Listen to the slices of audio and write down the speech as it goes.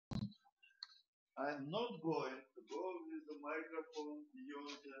I'm not going to go with the microphone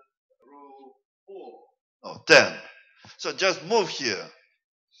beyond the row 4. No, 10. So just move here.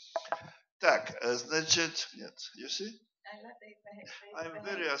 Так, значит, нет, you see? I'm a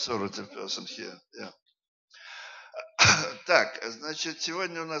very authoritative person here, yeah. Так, значит,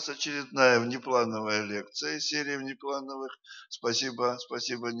 сегодня у нас очередная внеплановая лекция, серия внеплановых.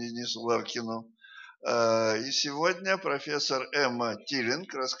 Спасибо Денису Ларкину. И сегодня профессор Эмма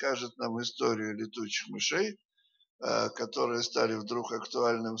Тилинг расскажет нам историю летучих мышей, которые стали вдруг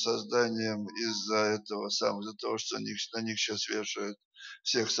актуальным созданием из-за того, что на них сейчас вешают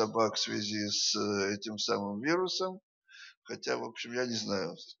всех собак в связи с этим самым вирусом. Хотя, в общем, я не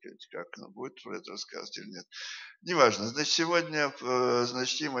знаю, как она будет про это рассказывать или нет. Неважно. Значит, сегодня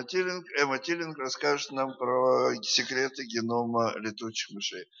Эмма Тилинг расскажет нам про секреты генома летучих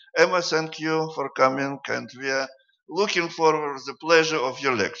мышей. Emma, thank you for coming, and we are looking forward to the pleasure of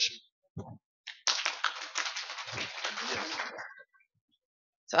your lecture.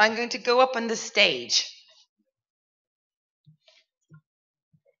 So I'm going to go up on the stage.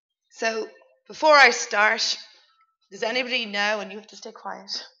 So before I start, does anybody know, and you have to stay quiet,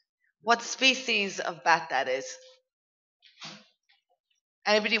 what species of bat that is?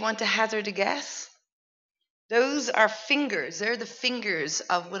 Anybody want to hazard a guess? Those are fingers. They're the fingers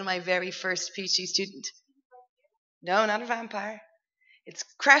of one of my very first PhD students. No, not a vampire. It's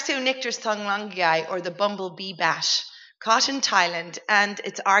Crassionycterus thonglongii, or the bumblebee bat, caught in Thailand, and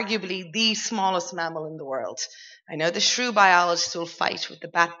it's arguably the smallest mammal in the world. I know the shrew biologists will fight with the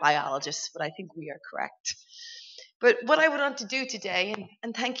bat biologists, but I think we are correct. But what I would want to do today,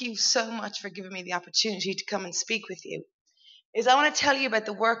 and thank you so much for giving me the opportunity to come and speak with you, is I want to tell you about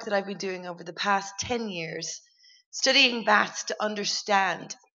the work that I've been doing over the past 10 years, studying bats to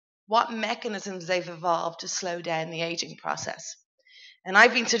understand what mechanisms they've evolved to slow down the aging process. And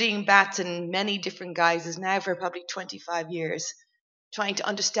I've been studying bats in many different guises now for probably 25 years, trying to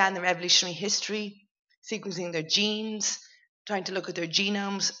understand their evolutionary history, sequencing their genes, trying to look at their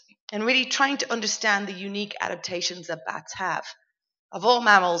genomes, and really trying to understand the unique adaptations that bats have. Of all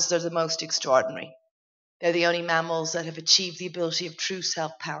mammals, they're the most extraordinary. They're the only mammals that have achieved the ability of true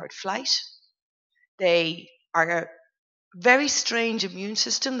self-powered flight. They are a very strange immune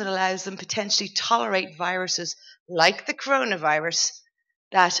system that allows them potentially tolerate viruses like the coronavirus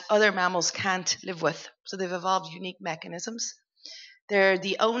that other mammals can't live with. So they've evolved unique mechanisms. They're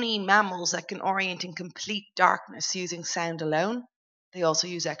the only mammals that can orient in complete darkness using sound alone. They also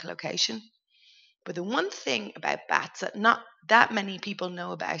use echolocation. But the one thing about bats that not that many people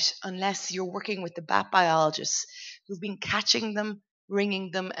know about, unless you're working with the bat biologists who've been catching them,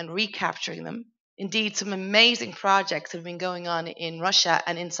 ringing them, and recapturing them. Indeed, some amazing projects have been going on in Russia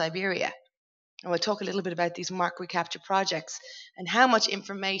and in Siberia. And we'll talk a little bit about these mark recapture projects and how much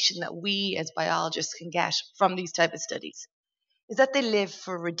information that we as biologists can get from these type of studies is that they live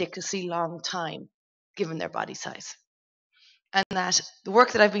for a ridiculously long time given their body size. And that the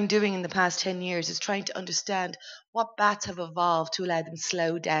work that I've been doing in the past 10 years is trying to understand what bats have evolved to allow them to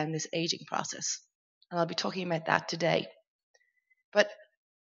slow down this aging process. And I'll be talking about that today. But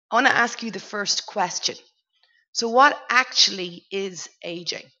I want to ask you the first question. So what actually is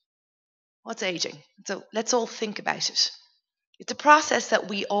aging? What's aging? So let's all think about it. It's a process that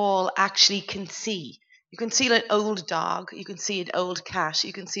we all actually can see. You can see an old dog, you can see an old cat,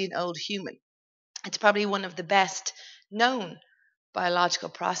 you can see an old human. It's probably one of the best known biological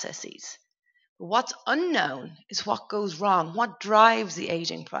processes. But what's unknown is what goes wrong, what drives the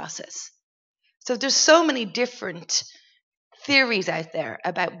aging process. So there's so many different theories out there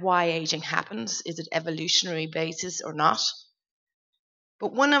about why aging happens. Is it evolutionary basis or not?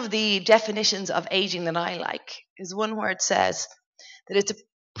 But one of the definitions of aging that I like is one where it says that it's a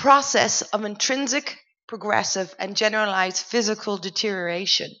process of intrinsic, progressive, and generalized physical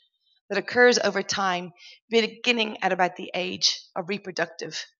deterioration that occurs over time, beginning at about the age of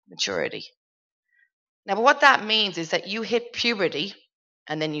reproductive maturity. Now, what that means is that you hit puberty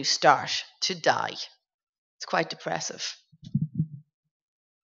and then you start to die. It's quite depressive.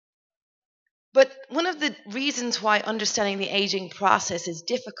 But one of the reasons why understanding the aging process is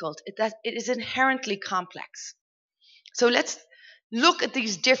difficult is that it is inherently complex. So let's look at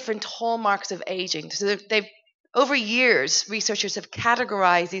these different hallmarks of aging. So they've over years, researchers have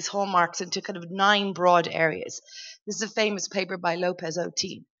categorized these hallmarks into kind of 9 broad areas. This is a famous paper by Lopez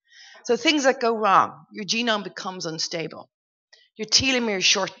Otin. So things that go wrong: your genome becomes unstable, your telomeres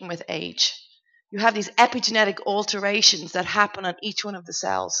shorten with age, you have these epigenetic alterations that happen on each one of the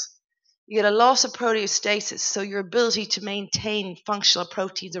cells. You get a loss of proteostasis, so your ability to maintain functional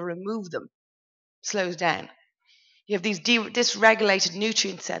proteins or remove them slows down. You have these dysregulated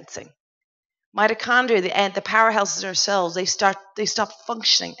nutrient sensing. Mitochondria, the powerhouses in our cells, they stop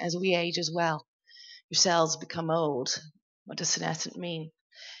functioning as we age as well. Your cells become old. What does senescent mean?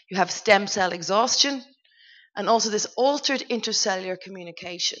 You have stem cell exhaustion and also this altered intercellular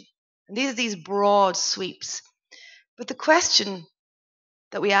communication. And these are these broad sweeps. But the question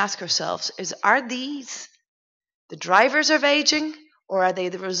that we ask ourselves is, are these the drivers of aging, or are they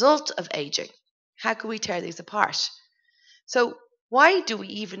the result of aging? How can we tear these apart? So why do we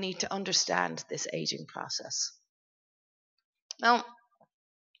even need to understand this aging process? Now,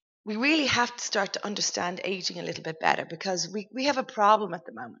 we really have to start to understand aging a little bit better, because we have a problem at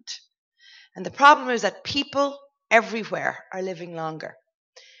the moment. And the problem is that people everywhere are living longer.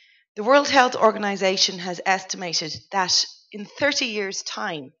 The World Health Organization has estimated that in 30 years'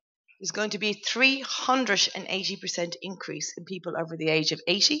 time, there's going to be a 380% increase in people over the age of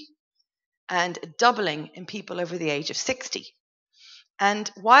 80 and a doubling in people over the age of 60.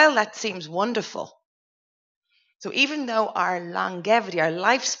 And while that seems wonderful, so even though our longevity, our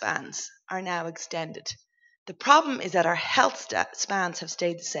lifespans are now extended, the problem is that our health spans have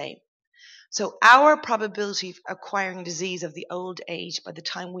stayed the same. So our probability of acquiring disease of the old age by the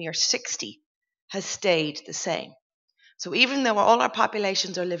time we are 60 has stayed the same. So even though all our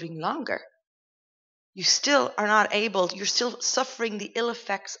populations are living longer, you still are not able, you're still suffering the ill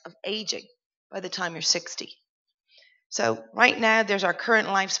effects of aging by the time you're 60. So right now, there's our current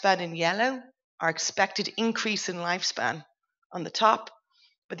lifespan in yellow, our expected increase in lifespan on the top,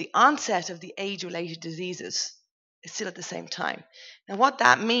 but the onset of the age-related diseases is still at the same time. Now, what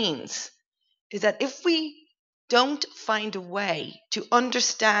that means is that if we don't find a way to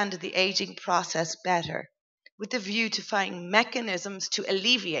understand the aging process better, with the view to find mechanisms to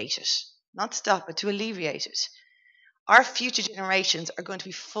alleviate it, not stop it, to alleviate it, our future generations are going to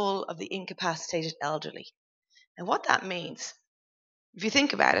be full of the incapacitated elderly. And what that means, if you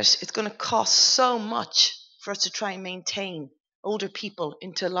think about it, it's going to cost so much for us to try and maintain older people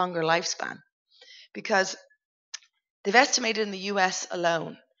into a longer lifespan. Because they've estimated in the US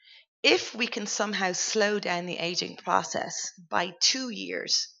alone, if we can somehow slow down the aging process by 2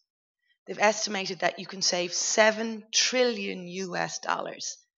 years, they've estimated that you can save $7 trillion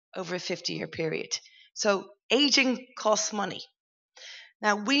over a 50-year period. So aging costs money.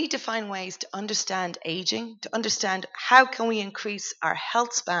 Now, we need to find ways to understand aging, to understand how can we increase our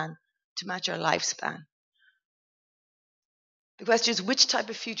health span to match our lifespan. The question is, which type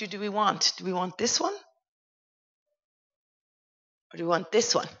of future do we want? Do we want this one? Or do we want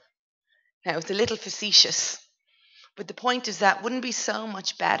this one? Now, it's a little facetious, but the point is that wouldn't it be so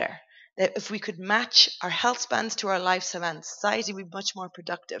much better that if we could match our health spans to our lifespan, society would be much more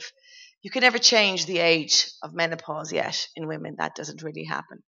productive. You can never change the age of menopause yet in women. That doesn't really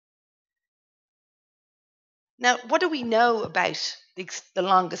happen. Now, what do we know about the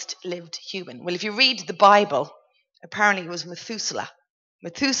longest lived human? Well, if you read the Bible, apparently it was Methuselah.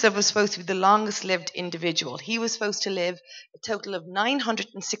 Methuselah was supposed to be the longest lived individual. He was supposed to live a total of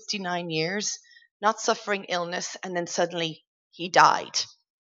 969 years, not suffering illness, and then suddenly he died.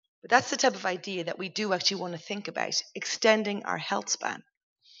 But that's the type of idea that we do actually want to think about, extending our health span.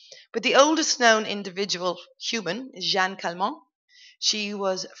 But the oldest known individual human is Jeanne Calment. She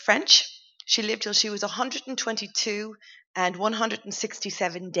was French. She lived till she was 122 and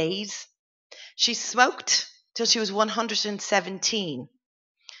 167 days. She smoked till she was 117.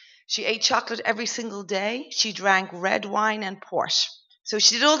 She ate chocolate every single day. She drank red wine and port. So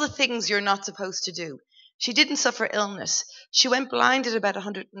she did all the things you're not supposed to do. She didn't suffer illness. She went blind at about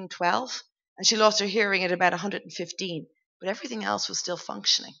 112, and she lost her hearing at about 115, but everything else was still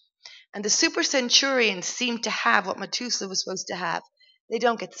functioning. And the super centurions seem to have what Methuselah was supposed to have. They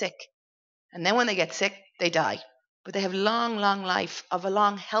don't get sick. And then when they get sick, they die. But they have long, long life of a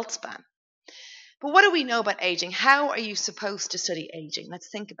long health span. But what do we know about aging? How are you supposed to study aging? Let's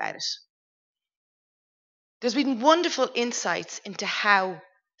think about it. There's been wonderful insights into how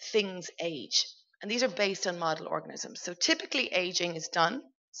things age. And these are based on model organisms. So typically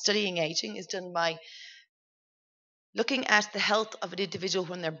studying aging is done by looking at the health of an individual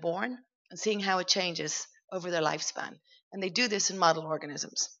when they're born and seeing how it changes over their lifespan. And they do this in model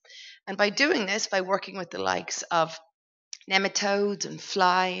organisms. And by doing this, by working with the likes of nematodes and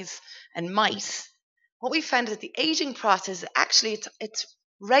flies and mice, what we found is that the aging process, actually, it's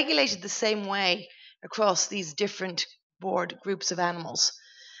regulated the same way across these different broad groups of animals.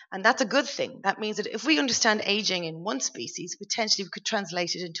 And that's a good thing. That means that if we understand aging in one species, potentially we could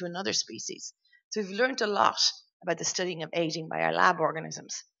translate it into another species. So we've learned a lot about the studying of aging by our lab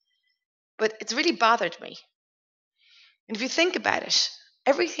organisms. But it's really bothered me. And if you think about it,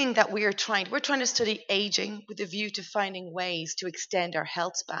 everything that we're trying to study aging with a view to finding ways to extend our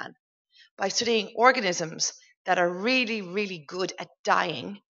health span. by studying organisms that are really, really good at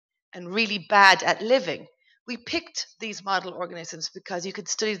dying and really bad at living. We picked these model organisms because you could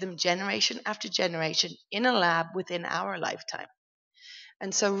study them generation after generation in a lab within our lifetime.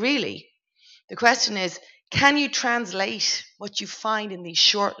 And so really, the question is, can you translate what you find in these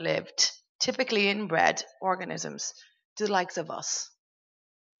short-lived, typically inbred organisms to the likes of us?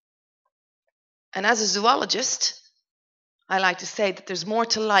 And as a zoologist, I like to say that there's more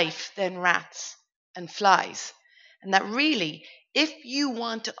to life than rats and flies. And that really, if you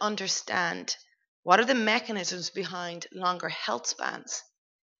want to understand what are the mechanisms behind longer health spans,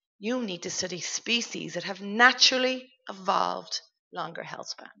 you need to study species that have naturally evolved longer health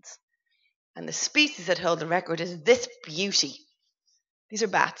spans. And the species that hold the record is this beauty. These are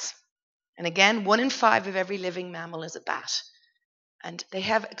bats. And again, 1 in 5 of every living mammal is a bat. And they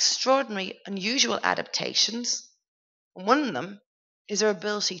have extraordinary, unusual adaptations. And one of them is their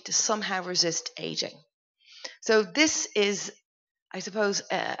ability to somehow resist aging. So this is, I suppose,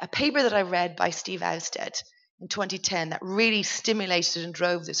 a paper that I read by Steve Ousted in 2010 that really stimulated and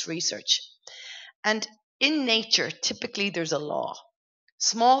drove this research. And in nature, typically there's a law.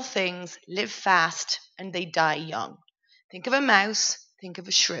 Small things live fast and they die young. Think of a mouse, think of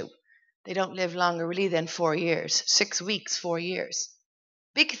a shrew. They don't live longer really than 4 years, 6 weeks, 4 years.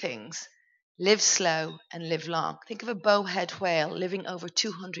 Big things live slow and live long. Think of a bowhead whale living over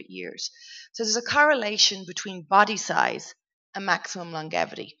 200 years. So there's a correlation between body size and maximum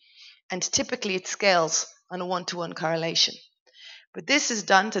longevity. And typically it scales on a 1-to-1 correlation. But this is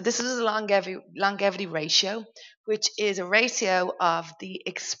done, so this is a longevity ratio, which is a ratio of the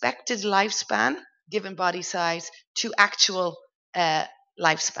expected lifespan, given body size, to actual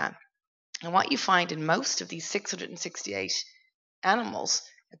lifespan. And what you find in most of these 668 animals,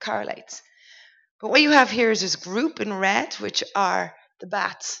 it correlates. But what you have here is this group in red, which are the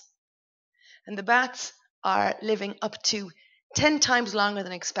bats. And the bats are living up to 10 times longer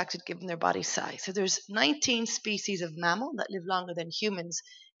than expected given their body size. So there's 19 species of mammal that live longer than humans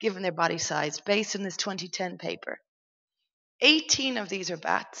given their body size, based on this 2010 paper. 18 of these are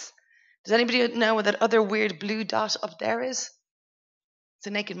bats. Does anybody know what that other weird blue dot up there is? It's a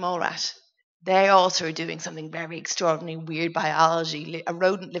naked mole rat. They also are doing something very extraordinary, weird biology, a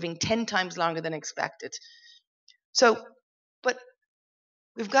rodent living 10 times longer than expected. So, but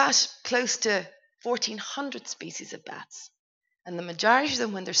we've got close to 1,400 species of bats. And the majority of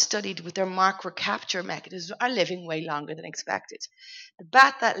them, when they're studied with their mark recapture mechanisms, are living way longer than expected. The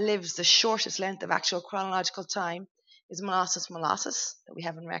bat that lives the shortest length of actual chronological time is Molossus molossus, that we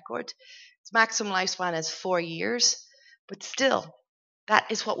have on record. Its maximum lifespan is 4 years, but still, that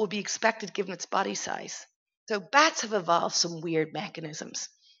is what would be expected given its body size. So bats have evolved some weird mechanisms.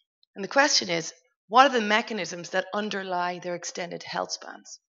 And the question is, what are the mechanisms that underlie their extended health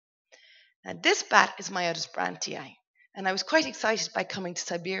spans? Now, this bat is Myotis brantiae. And I was quite excited by coming to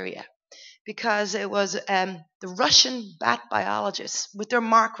Siberia because it was the Russian bat biologists, with their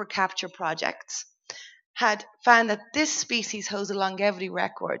mark recapture projects, had found that this species holds a longevity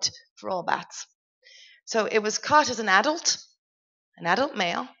record for all bats. So it was caught as an adult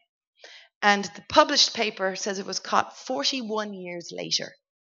male, and the published paper says it was caught 41 years later.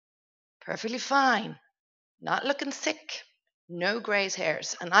 Perfectly fine, not looking sick, no graze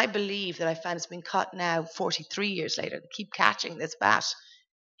hairs. And I believe that I found it's been caught now 43 years later. They keep catching this bat.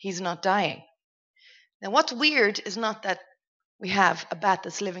 He's not dying. Now, what's weird is not that we have a bat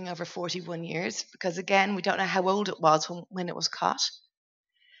that's living over 41 years, because again, we don't know how old it was when it was caught.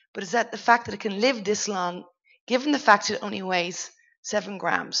 But it's that the fact that it can live this long, given the fact it only weighs 7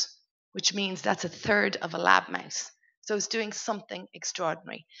 grams, which means that's a third of a lab mouse. So it's doing something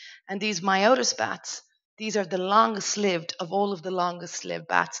extraordinary. And these Myotis bats, these are the longest lived of all of the longest lived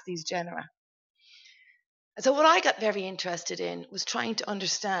bats, these genera. And so what I got very interested in was trying to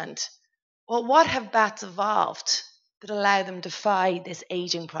understand, well, what have bats evolved that allow them to defy this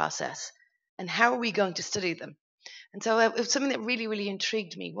aging process? And how are we going to study them? And so it was something that really, really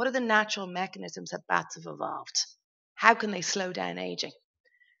intrigued me. What are the natural mechanisms that bats have evolved? How can they slow down aging?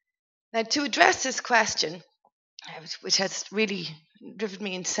 Now, to address this question, which has really driven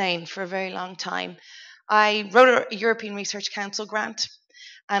me insane for a very long time, I wrote a European Research Council grant,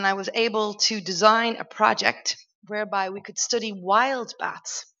 and I was able to design a project whereby we could study wild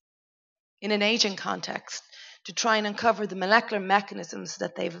bats in an aging context to try and uncover the molecular mechanisms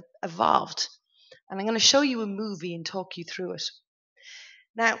that they've evolved. And I'm going to show you a movie and talk you through it.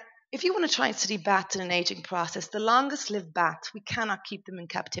 Now, if you want to try and study bats in an aging process, the longest lived bats, we cannot keep them in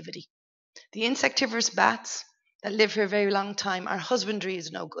captivity. The insectivorous bats that live for a very long time, our husbandry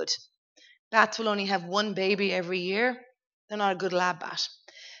is no good. Bats will only have 1 baby every year. They're not a good lab bat.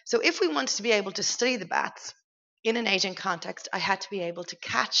 So if we wanted to be able to study the bats in an aging context, I had to be able to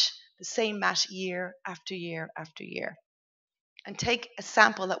catch the same bat year after year after year and take a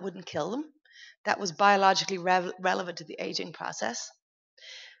sample that wouldn't kill them, that was biologically relevant to the aging process.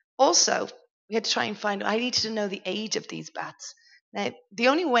 Also, we had to try and I needed to know the age of these bats. Now, the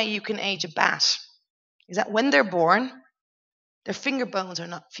only way you can age a bat is that when they're born, their finger bones are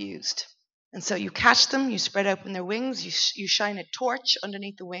not fused. And so you catch them, you spread open their wings, you shine a torch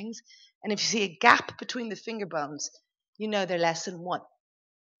underneath the wings, and if you see a gap between the finger bones, you know they're less than 1.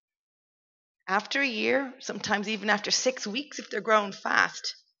 After a year, sometimes even after 6 weeks, if they're growing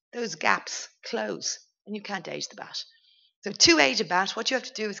fast, those gaps close and you can't age the bat. So to age a bat, what you have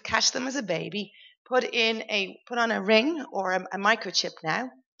to do is catch them as a baby, put on a ring or a microchip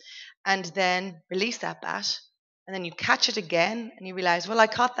now, and then release that bat. And then you catch it again and you realize, well, I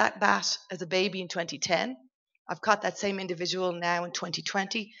caught that bat as a baby in 2010. I've caught that same individual now in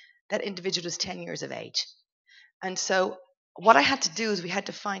 2020. That individual is 10 years of age. And so what I had to do is we had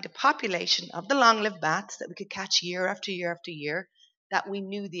to find a population of the long-lived bats that we could catch year after year after year that we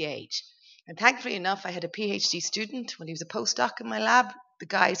knew the age. And thankfully enough, I had a PhD student when he was a postdoc in my lab, the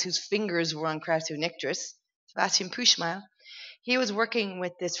guys whose fingers were on Crassionictris, Sebastian Puchmal. He was working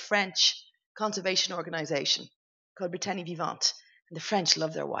with this French conservation organization called Britannie Vivante, and the French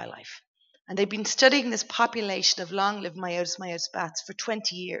love their wildlife. And they've been studying this population of long-lived Myotis bats for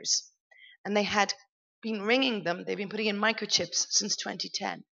 20 years. And they had been ringing them, they've been putting in microchips since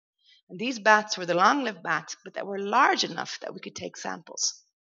 2010. And these bats were the long-lived bats, but that were large enough that we could take samples.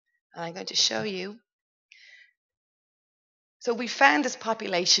 And I'm going to show you. So we found this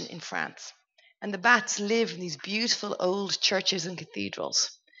population in France. And the bats live in these beautiful old churches and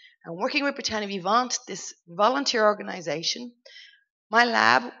cathedrals. And working with Britannie Vivante, this volunteer organization, my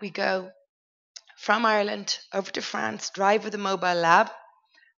lab, we go from Ireland over to France, drive with a mobile lab.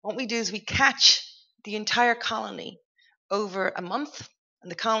 What we do is we catch the entire colony over a month. And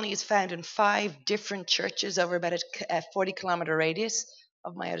the colony is found in 5 different churches over about a 40-kilometer radius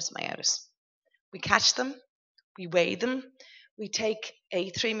of Myotis. We catch them, we weigh them, we take a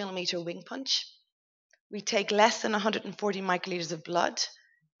 3mm wing punch. We take less than 140 microliters of blood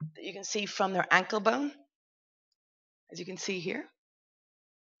that you can see from their ankle bone, as you can see here.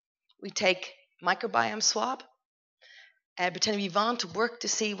 We take microbiome swab. Britannie Vivante work to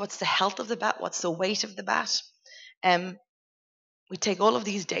see what's the health of the bat, what's the weight of the bat. We take all of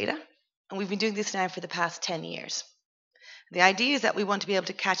these data, and we've been doing this now for the past 10 years. The idea is that we want to be able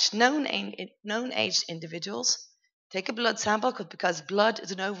to catch known aged individuals, take a blood sample because blood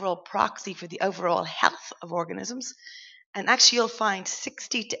is an overall proxy for the overall health of organisms. And actually, you'll find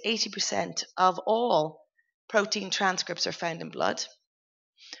 60 to 80% of all protein transcripts are found in blood.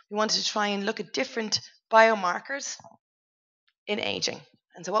 We wanted to try and look at different biomarkers in aging.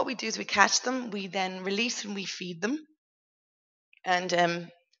 And so what we do is we catch them, we then release and we feed them. And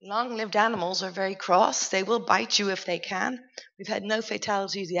long-lived animals are very cross. They will bite you if they can. We've had no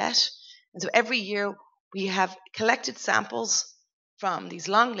fatalities yet. And so every year we have collected samples from these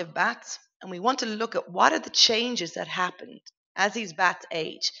long-lived bats, and we want to look at what are the changes that happened as these bats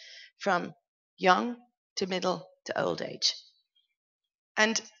age from young to middle to old age.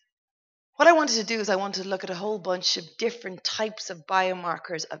 And what I wanted to do is I wanted to look at a whole bunch of different types of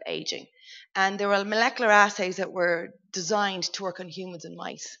biomarkers of aging. And there were molecular assays that were designed to work on humans and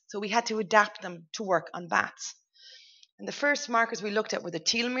mice. So we had to adapt them to work on bats. And the first markers we looked at were the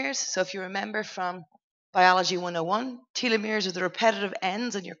telomeres. So if you remember from Biology 101, telomeres are the repetitive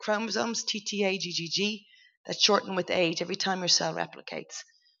ends on your chromosomes, TTA, GGG, that shorten with age every time your cell replicates.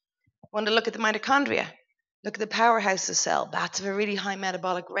 We want to look at the mitochondria. Look at the powerhouse of the cell. Bats have a really high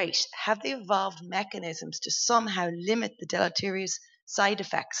metabolic rate. Have they evolved mechanisms to somehow limit the deleterious side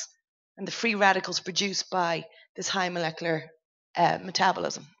effects and the free radicals produced by this high molecular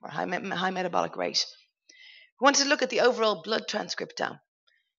metabolism or high metabolic rate? We want to look at the overall blood transcriptome.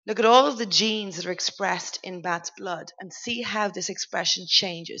 Look at all of the genes that are expressed in bats' blood and see how this expression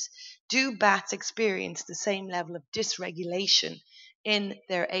changes. Do bats experience the same level of dysregulation in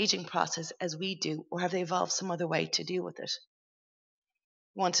their aging process as we do, or have they evolved some other way to deal with it?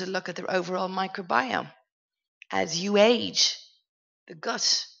 We want to look at their overall microbiome. As you age, the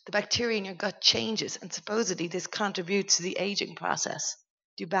bacteria in your gut changes, and supposedly this contributes to the aging process.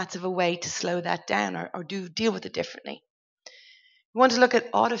 Do bats have a way to slow that down or deal with it differently? We want to look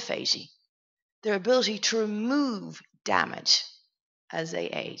at autophagy, their ability to remove damage as they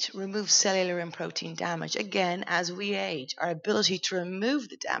age, remove cellular and protein damage. Again, as we age, our ability to remove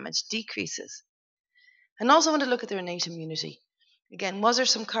the damage decreases. And also want to look at their innate immunity. Again, was there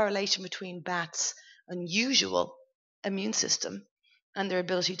some correlation between bats' unusual immune system and their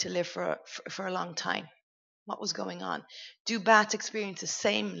ability to live for a long time. What was going on? Do bats experience the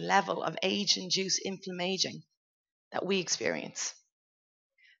same level of age-induced inflammation that we experience?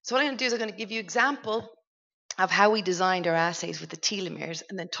 So what I'm going to do is I'm going to give you an example of how we designed our assays with the telomeres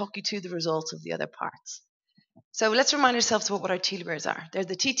and then talk you through the results of the other parts. So let's remind ourselves about what our telomeres are. They're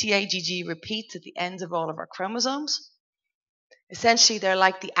the TTAGG repeats at the ends of all of our chromosomes. Essentially, they're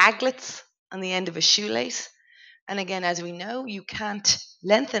like the aglets on the end of a shoelace. And again, as we know, you can't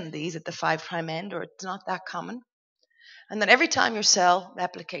lengthen these at the 5' end, or it's not that common. And then every time your cell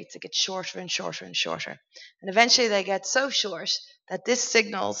replicates, it gets shorter and shorter and shorter. And eventually they get so short that this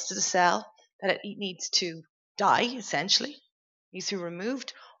signals to the cell that it needs to die, essentially, needs to be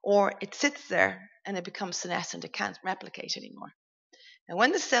removed, or it sits there and it becomes senescent. It can't replicate anymore. And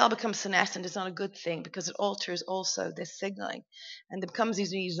when the cell becomes senescent, it's not a good thing because it alters also this signaling. And it becomes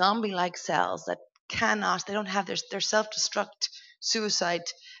these zombie-like cells that they don't have their self-destruct suicide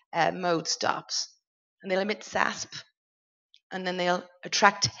mode stops. And they'll emit SASP, and then they'll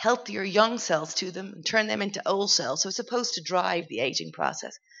attract healthier young cells to them and turn them into old cells. So it's supposed to drive the aging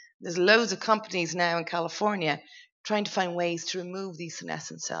process. There's loads of companies now in California trying to find ways to remove these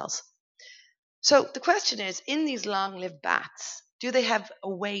senescent cells. So the question is, in these long-lived bats, do they have a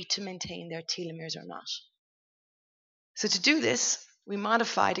way to maintain their telomeres or not? So to do this, we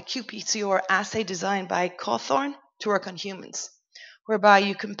modified a qPCR assay designed by Cawthorne to work on humans, whereby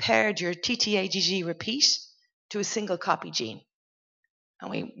you compared your TTAGG repeat to a single copy gene. And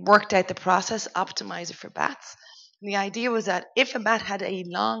we worked out the process, optimized it for bats. And the idea was that if a bat had a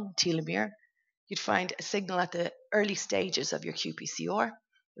long telomere, you'd find a signal at the early stages of your qPCR.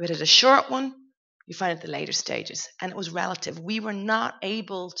 If it had a short one, you find it at the later stages. And it was relative. We were not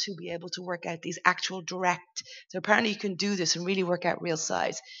able to work out these actual direct. So apparently you can do this and really work out real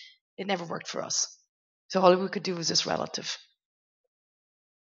size. It never worked for us. So all we could do was this relative.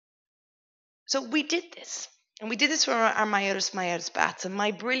 So we did this. And we did this for our myotis bats. And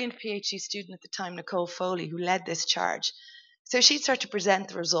my brilliant PhD student at the time, Nicole Foley, who led this charge, so she started to present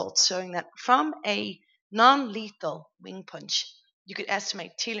the results showing that from a non-lethal wing punch, you could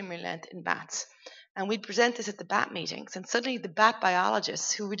estimate telomere length in bats. And we'd present this at the bat meetings. And suddenly the bat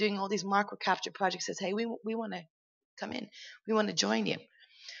biologists who were doing all these microcapture projects says, hey, we want to come in. We want to join you.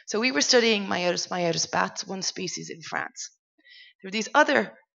 So we were studying myotis bats, one species in France. There were these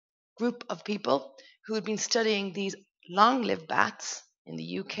other group of people who had been studying these long-lived bats in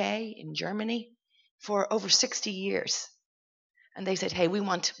the UK, in Germany, for over 60 years. And they said, hey, we'll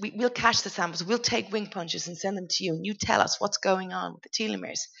catch the samples, we'll take wing punches and send them to you, and you tell us what's going on with the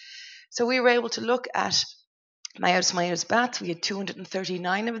telomeres. So we were able to look at myotis bats. We had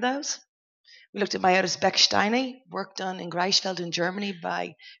 239 of those. We looked at myotis becksteini, work done in Greifswald in Germany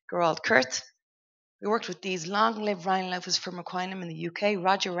by Gerald Kurth. We worked with these long-lived rhinolophus firmaquinum in the UK.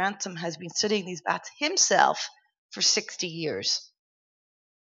 Roger Ransom has been studying these bats himself for 60 years.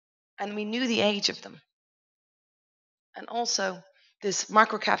 And we knew the age of them. And also this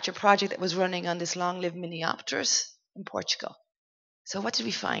microcapture project that was running on this long-lived Miniopterus in Portugal. So what did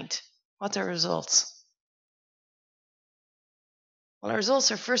we find? What's our results? Well, our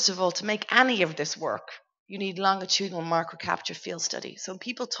results are, first of all, to make any of this work, you need longitudinal microcapture field study. So when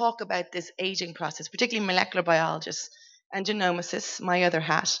people talk about this aging process, particularly molecular biologists and genomicists, my other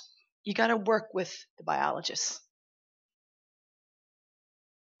hat, you got to work with the biologists.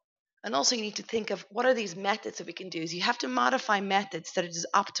 And also you need to think of what are these methods that we can do. So you have to modify methods that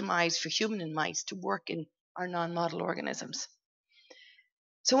are optimized for human and mice to work in our non-model organisms.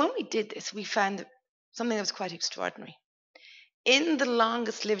 So when we did this, we found something that was quite extraordinary. In the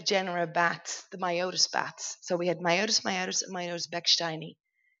longest lived genera of bats, the myotis bats, so we had myotis and myotis becksteini,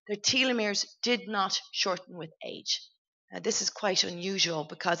 their telomeres did not shorten with age. Now, this is quite unusual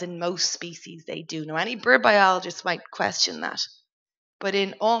because in most species they do. Now, any bird biologist might question that, but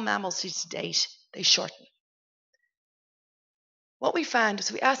in all mammals to date, they shorten. What we found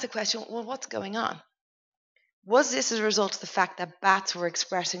was we asked the question, well, what's going on? Was this as a result of the fact that bats were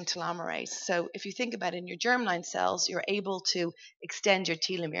expressing telomerase? So if you think about it, in your germline cells, you're able to extend your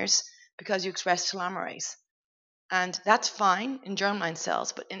telomeres because you express telomerase. And that's fine in germline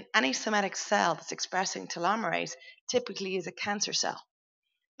cells, but in any somatic cell that's expressing telomerase typically is a cancer cell.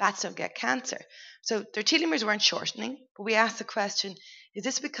 Bats don't get cancer. So their telomeres weren't shortening, but we asked the question, is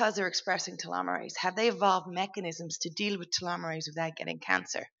this because they're expressing telomerase? Have they evolved mechanisms to deal with telomerase without getting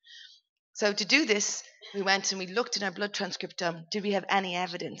cancer? So to do this, we went and we looked in our blood transcriptome. Did we have any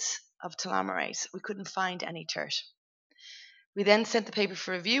evidence of telomerase? We couldn't find any TERT. We then sent the paper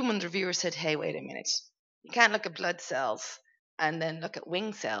for review when the reviewer said, hey, wait a minute. You can't look at blood cells and then look at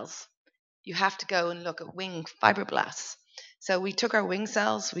wing cells. You have to go and look at wing fibroblasts. So we took our wing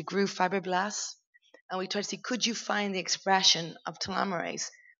cells, we grew fibroblasts, and we tried to see, could you find the expression of telomerase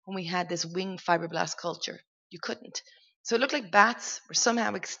when we had this wing fibroblast culture? You couldn't. So it looked like bats were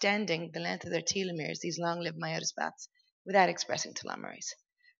somehow extending the length of their telomeres, these long-lived meiotis bats, without expressing telomerase.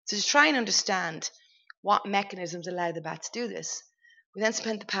 So to try and understand what mechanisms allow the bats to do this, we then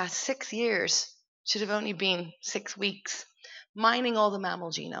spent the past 6 years, should have only been 6 weeks, mining all the mammal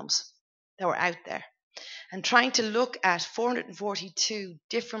genomes that were out there and trying to look at 442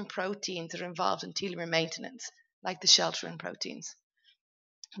 different proteins that are involved in telomere maintenance, like the sheltering proteins.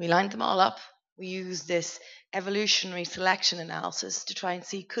 We lined them all up. We used this evolutionary selection analysis to try and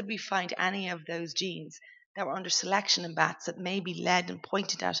see, could we find any of those genes that were under selection in bats that maybe led and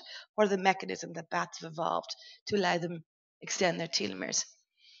pointed at what are the mechanisms that bats have evolved to allow them extend their telomeres.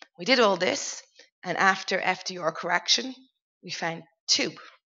 We did all this, and after FDR correction, we found two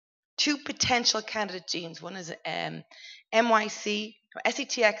potential candidate genes. One is MYC, or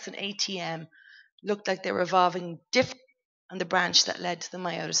SETX and ATM, looked like they were evolving different on the branch that led to the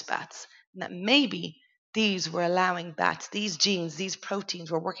meiotis bats, and that maybe these were allowing bats, these genes, these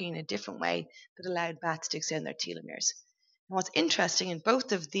proteins were working in a different way that allowed bats to extend their telomeres. And what's interesting in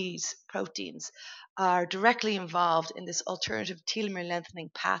both of these proteins are directly involved in this alternative telomere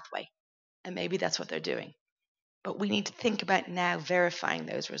lengthening pathway, and maybe that's what they're doing. But we need to think about now verifying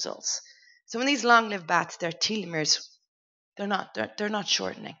those results. So in these long-lived bats, their telomeres, they're not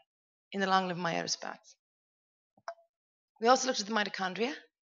shortening in the long-lived meiotis bats. We also looked at the mitochondria.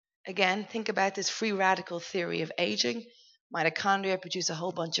 Again, think about this free radical theory of aging. Mitochondria produce a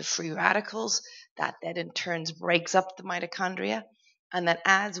whole bunch of free radicals that then in turn breaks up the mitochondria. And that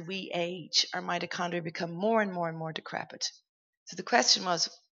as we age, our mitochondria become more and more and more decrepit. So the question was,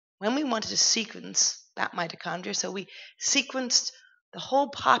 when we wanted to sequence that mitochondria, so we sequenced the whole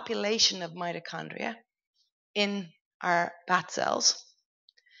population of mitochondria in our bat cells.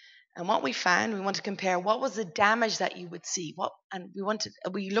 And what we found, we wanted to compare what was the damage that you would see.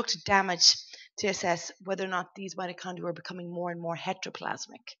 We looked at damage to assess whether or not these mitochondria were becoming more and more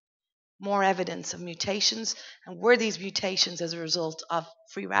heteroplasmic, more evidence of mutations, and were these mutations as a result of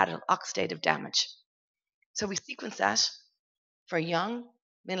free radical oxidative damage. So we sequenced that for young,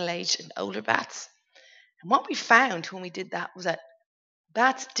 middle-aged, and older bats. And what we found when we did that was that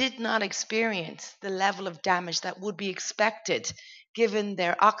bats did not experience the level of damage that would be expected given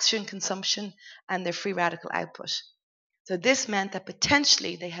their oxygen consumption and their free radical output. So this meant that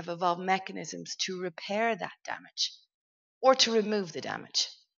potentially they have evolved mechanisms to repair that damage or to remove the damage.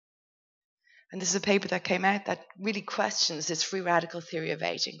 And this is a paper that came out that really questions this free radical theory of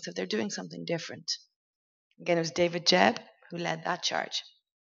aging. So they're doing something different. Again, it was David Jebb who led that charge.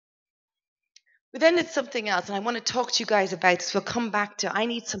 We then did something else, and I want to talk to you guys about this. We'll come back to, I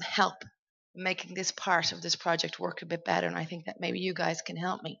need some help in making this part of this project work a bit better, and I think that maybe you guys can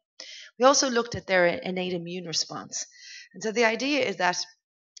help me. We also looked at their innate immune response. And so the idea is that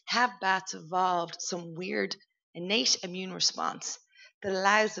have bats evolved some weird innate immune response that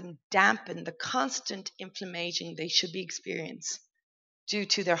allows them to dampen the constant inflammation they should be experiencing due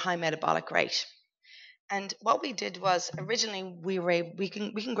to their high metabolic rate. And what we did was originally we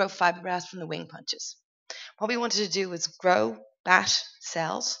can grow fibroblasts from the wing punches. What we wanted to do was grow bat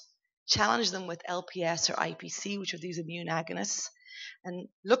cells, challenge them with LPS or IPC, which are these immune agonists, and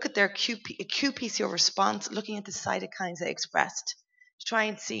look at their qPCR response, looking at the cytokines they expressed, to try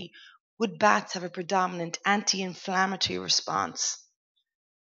and see, would bats have a predominant anti-inflammatory response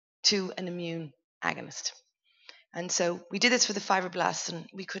to an immune agonist? And so we did this for the fibroblasts, and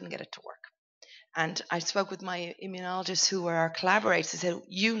we couldn't get it to work. And I spoke with my immunologists who were our collaborators and said,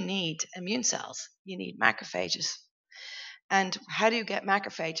 you need immune cells. You need macrophages. And how do you get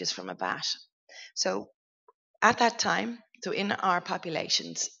macrophages from a bat? So at that time, so in our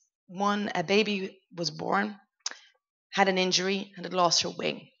populations, a baby was born, had an injury, and had lost her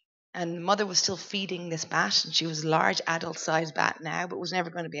wing. And the mother was still feeding this bat, and she was a large adult-sized bat now, but was never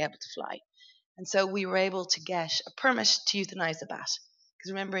going to be able to fly. And so we were able to get a permit to euthanize the bat.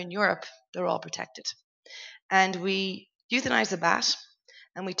 Because remember, in Europe, they're all protected. And we euthanized the bat,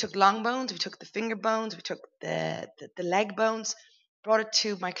 and we took long bones, we took the finger bones, we took the leg bones, brought it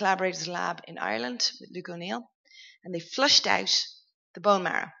to my collaborator's lab in Ireland with Luke O'Neill, and they flushed out the bone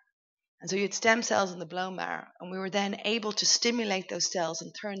marrow. And so you had stem cells in the bone marrow, and we were then able to stimulate those cells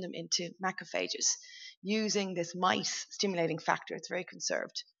and turn them into macrophages using this mice stimulating factor. It's very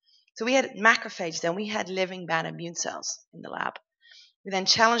conserved. So we had macrophages, then we had living bat immune cells in the lab. We then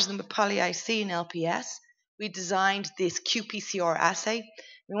challenged them with poly-IC and LPS. We designed this qPCR assay.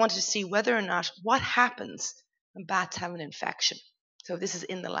 We wanted to see whether or not what happens when bats have an infection. So this is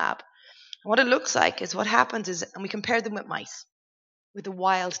in the lab. And what it looks like is what happens is, and we compare them with mice, with a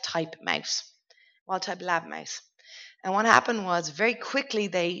wild type mouse, wild type lab mouse. And what happened was very quickly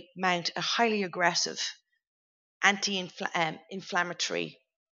they mount a highly aggressive anti-inflammatory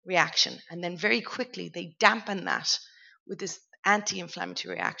reaction. And then very quickly they dampen that with this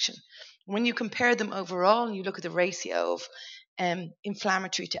anti-inflammatory reaction. When you compare them overall and you look at the ratio of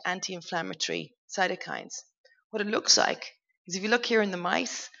inflammatory to anti-inflammatory cytokines, what it looks like is if you look here in the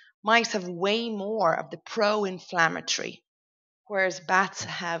mice have way more of the pro-inflammatory, whereas bats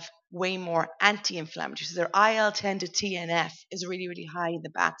have way more anti-inflammatory. So their IL-10 to TNF is really, really high in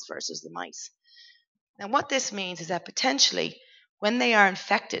the bats versus the mice. Now, what this means is that potentially when they are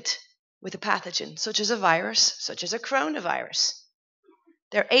infected with a pathogen, such as a virus, such as a coronavirus,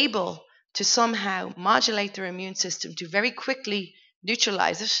 they're able to somehow modulate their immune system to very quickly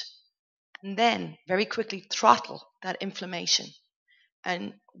neutralize it and then very quickly throttle that inflammation.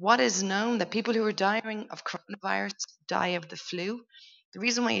 And what is known that people who are dying of coronavirus die of the flu, the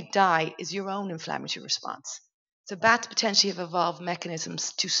reason why you die is your own inflammatory response. So bats potentially have evolved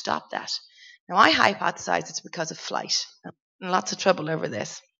mechanisms to stop that. Now, I hypothesize it's because of flight. And lots of trouble over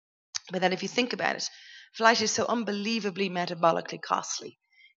this. But then if you think about it, flight is so unbelievably metabolically costly.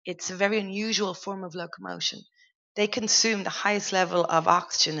 It's a very unusual form of locomotion. They consume the highest level of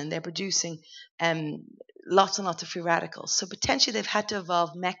oxygen and they're producing lots and lots of free radicals. So potentially they've had to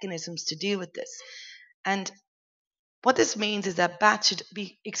evolve mechanisms to deal with this. And what this means is that bats should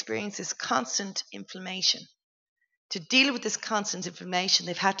experience this constant inflammation. To deal with this constant inflammation,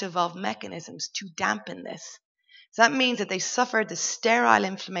 they've had to evolve mechanisms to dampen this. So that means that they suffer the sterile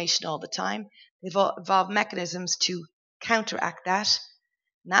inflammation all the time. They've evolved mechanisms to counteract that.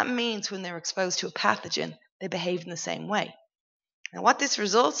 And that means when they're exposed to a pathogen, they behave in the same way. And what this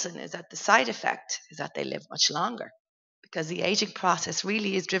results in is that the side effect is that they live much longer because the aging process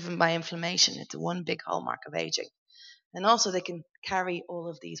really is driven by inflammation. It's one big hallmark of aging. And also they can carry all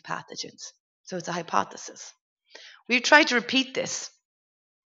of these pathogens. So it's a hypothesis. We've tried to repeat this.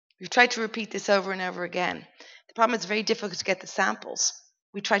 We've tried to repeat this over and over again. The problem is it's very difficult to get the samples.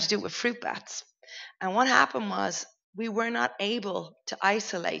 We tried to do it with fruit bats. And what happened was we were not able to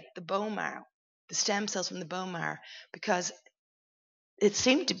isolate the bone marrow, the stem cells from the bone marrow, because it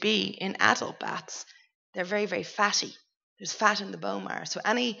seemed to be in adult bats, they're very, very fatty. There's fat in the bone marrow. So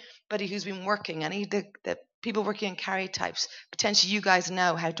anybody who's been working, the people working on karyotypes, potentially you guys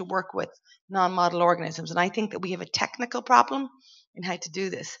know how to work with non-model organisms. And I think that we have a technical problem in how to do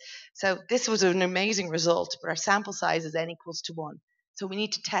this. So this was an amazing result, but our sample size is n equals to 1. So we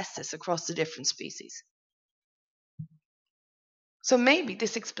need to test this across the different species. So maybe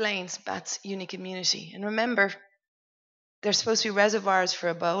this explains bats' unique immunity. And remember, they're supposed to be reservoirs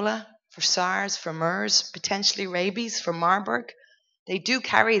for Ebola, for SARS, for MERS, potentially rabies, for Marburg. They do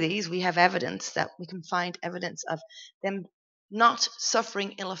carry these. We have evidence that we can find evidence of them not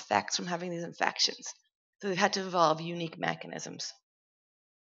suffering ill effects from having these infections. So they've had to evolve unique mechanisms.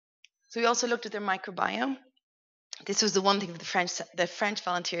 So we also looked at their microbiome. This was the one thing that the French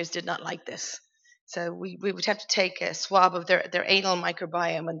volunteers did not like this. So we would have to take a swab of their anal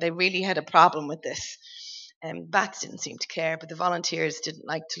microbiome, and they really had a problem with this. Bats didn't seem to care, but the volunteers didn't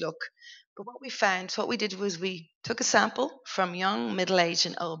like to look. But what we did was we took a sample from young, middle-aged,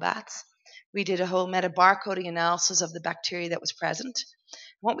 and old bats. We did a whole metabarcoding analysis of the bacteria that was present.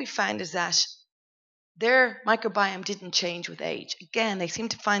 What we found is that their microbiome didn't change with age. Again, they seem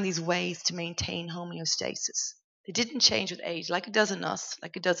to find these ways to maintain homeostasis. They didn't change with age, like it does in us,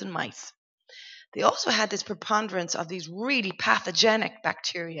 like it does in mice. They also had this preponderance of these really pathogenic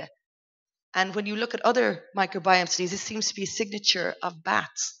bacteria. And when you look at other microbiome studies, this seems to be a signature of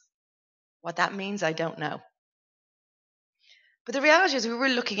bats. What that means, I don't know. But the reality is we were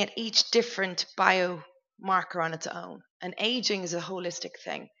looking at each different biomarker on its own. And aging is a holistic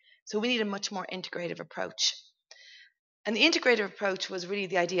thing. So we need a much more integrative approach. And the integrative approach was really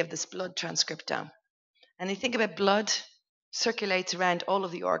the idea of this blood transcriptome. And you think about blood circulates around all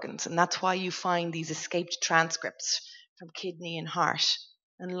of the organs. And that's why you find these escaped transcripts from kidney and heart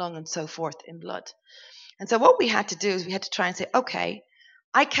and lung and so forth in blood. And so what we had to do is we had to try and say, okay,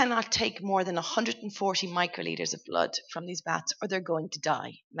 I cannot take more than 140 microliters of blood from these bats or they're going to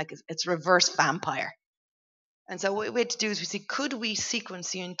die. Like it's reverse vampire. And so what we had to do is we see, could we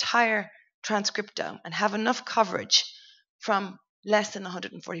sequence the entire transcriptome and have enough coverage from less than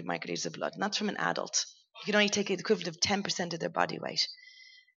 140 microliters of blood? And that's from an adult. You can only take the equivalent of 10% of their body weight.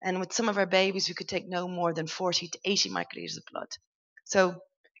 And with some of our babies, we could take no more than 40 to 80 microliters of blood. So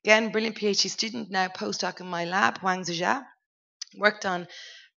again, brilliant PhD student, now postdoc in my lab, Wang Zijia, worked on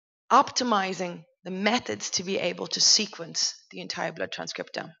optimizing the methods to be able to sequence the entire blood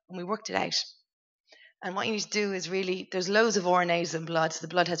transcriptome. And we worked it out. And what you need to do is really, there's loads of RNAs in blood, so the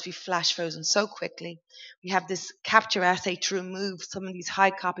blood has to be flash frozen so quickly. We have this capture assay to remove some of these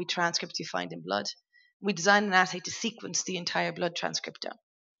high copy transcripts you find in blood. We designed an assay to sequence the entire blood transcriptome.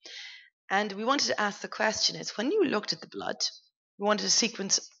 And we wanted to ask the question is, when you looked at the blood, we wanted to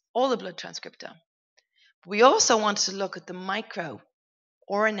sequence all the blood transcriptome. We also wanted to look at the micro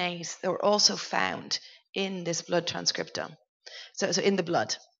RNAs that were also found in this blood transcriptome, so in the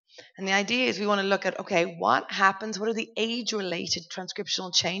blood. And the idea is we want to look at, okay, what happens, what are the age-related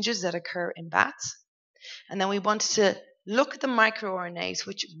transcriptional changes that occur in bats? And then we wanted to look at the microRNAs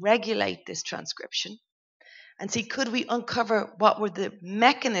which regulate this transcription and see, could we uncover what were the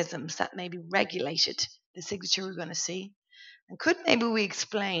mechanisms that maybe regulated the signature we're going to see? And could maybe we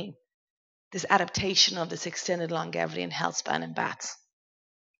explain this adaptation of this extended longevity and health span in bats?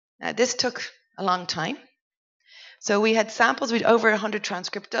 Now, this took a long time. So we had samples with over 100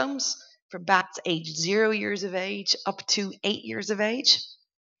 transcriptomes for bats aged 0 years of age up to 8 years of age.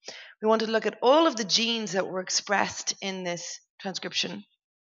 We wanted to look at all of the genes that were expressed in this transcription.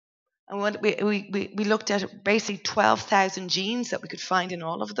 And we looked at basically 12,000 genes that we could find in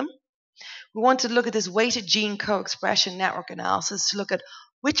all of them. We wanted to look at this weighted gene co-expression network analysis to look at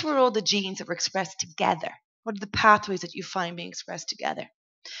which were all the genes that were expressed together. What are the pathways that you find being expressed together?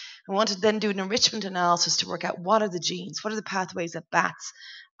 I wanted to then do an enrichment analysis to work out what are the genes, what are the pathways that bats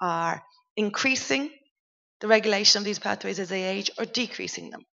are increasing the regulation of these pathways as they age or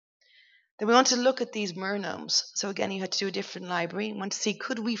decreasing them. Then we wanted to look at these mernomes. So again, you had to do a different library and want to see,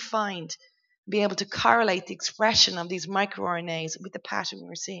 could we find, be able to correlate the expression of these microRNAs with the pattern we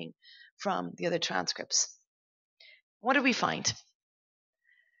were seeing from the other transcripts. What did we find?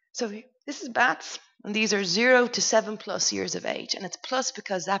 So this is bats, and these are 0 to 7+ years of age. And it's plus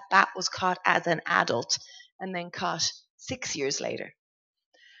because that bat was caught as an adult and then caught 6 years later.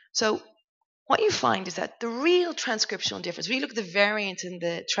 So what you find is that the real transcriptional difference, when you look at the variance in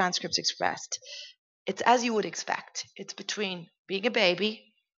the transcripts expressed, it's as you would expect. It's between being a baby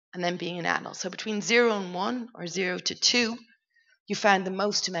and then being an adult. So between 0 and 1 or 0 to 2, you found the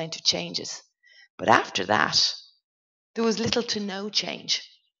most amount of changes. But after that, there was little to no change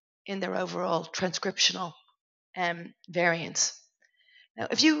in their overall transcriptional variance. Now,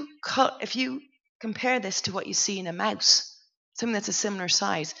 if you compare this to what you see in a mouse, something that's a similar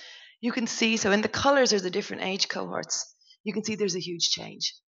size, you can see, so in the colors are the different age cohorts, you can see there's a huge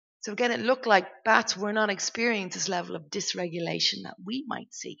change. So again, it looked like bats were not experiencing this level of dysregulation that we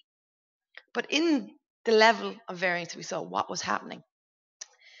might see. But in the level of variance we saw, what was happening?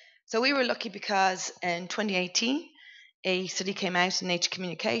 So we were lucky because in 2018, a study came out in Nature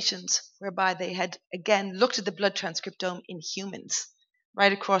Communications whereby they had again looked at the blood transcriptome in humans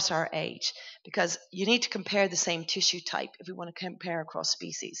right across our age, because you need to compare the same tissue type if we want to compare across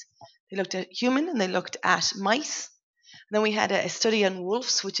species. They looked at human and they looked at mice. And then we had a study on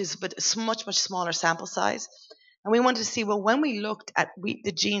wolves, which is but a much smaller sample size. And we wanted to see, well, when we looked at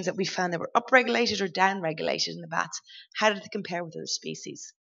the genes that we found that were upregulated or downregulated in the bats, how did they compare with other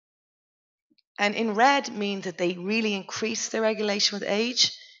species? And in red means that they really increase their regulation with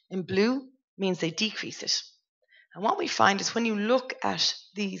age. In blue means they decrease it. And what we find is when you look at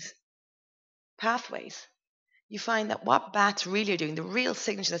these pathways, you find that what bats really are doing, the real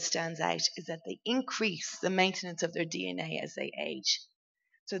signature that stands out, is that they increase the maintenance of their DNA as they age.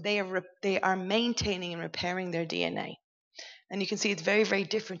 So they are maintaining and repairing their DNA. And you can see it's very, very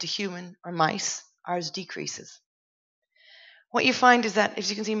different to human or mice. Ours decreases. What you find is that, as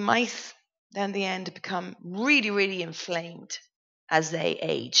you can see, mice then in the end become really, really inflamed as they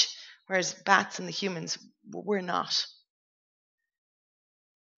age, whereas bats and the humans were not.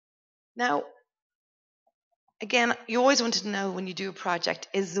 Now, again, you always want to know when you do a project,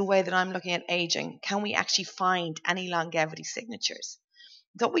 is the way that I'm looking at aging, can we actually find any longevity signatures?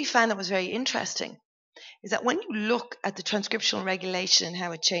 What we found that was very interesting is that when you look at the transcriptional regulation and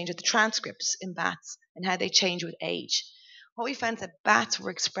how it changes, the transcripts in bats and how they change with age, what we found is that bats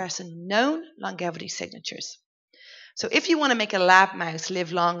were expressing known longevity signatures. So if you want to make a lab mouse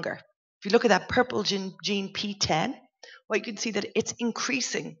live longer, if you look at that purple gene P10, well, you can see that it's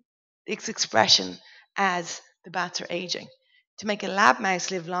increasing its expression as the bats are aging. To make a lab mouse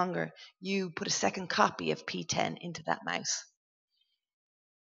live longer, you put a second copy of P10 into that mouse.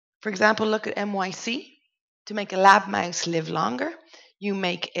 For example, look at MYC. To make a lab mouse live longer, you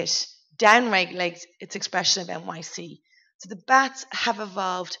make it downregulate its expression of MYC. So the bats have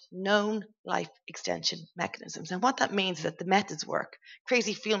evolved known life extension mechanisms. And what that means is that the methods work.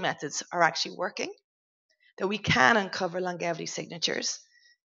 Crazy field methods are actually working, that we can uncover longevity signatures.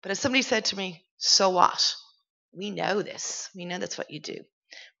 But as somebody said to me, So what? We know this. We know that's what you do.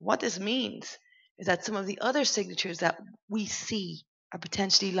 What this means is that some of the other signatures that we see are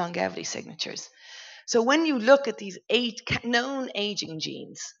potentially longevity signatures. So when you look at these 8 known aging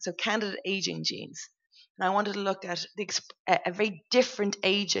genes, so candidate aging genes, and I wanted to look at a very different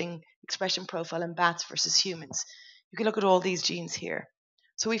aging expression profile in bats versus humans, you can look at all these genes here.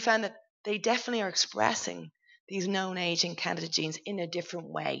 So we found that they definitely are expressing these known aging candidate genes in a different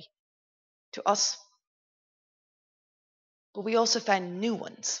way to us. But we also found new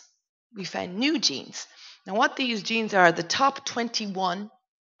ones. We found new genes. Now, what these genes are, the top 21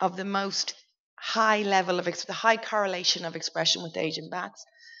 of the most high level of the high correlation of expression with age in bats,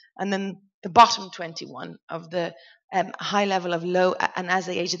 and then the bottom 21 of the high level of low, and as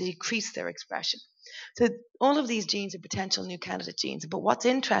they age, they decrease their expression. So all of these genes are potential new candidate genes. But what's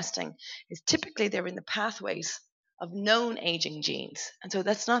interesting is typically they're in the pathways of known aging genes, and so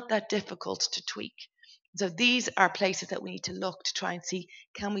that's not that difficult to tweak. So these are places that we need to look to try and see,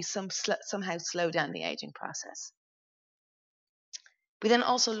 can we somehow slow down the aging process? We then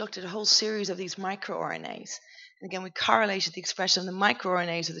also looked at a whole series of these microRNAs. And again, we correlated the expression of the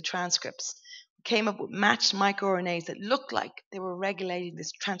microRNAs with the transcripts. We came up with matched microRNAs that looked like they were regulating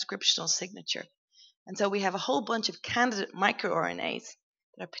this transcriptional signature. And so we have a whole bunch of candidate microRNAs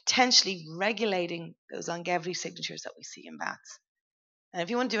that are potentially regulating those longevity signatures that we see in bats. And if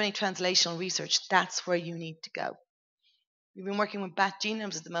you want to do any translational research, that's where you need to go. We've been working with bat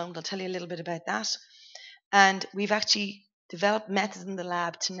genomes at the moment. I'll tell you a little bit about that. And we've actually developed methods in the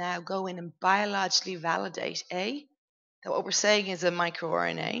lab to now go in and biologically validate, that what we're saying is a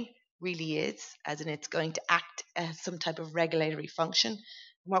microRNA really is, as in it's going to act as some type of regulatory function. And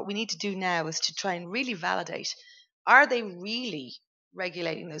what we need to do now is to try and really validate, are they really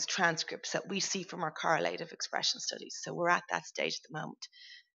regulating those transcripts that we see from our correlative expression studies? So we're at that stage at the moment.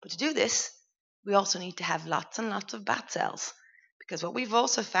 But to do this, we also need to have lots and lots of bat cells. Because what we've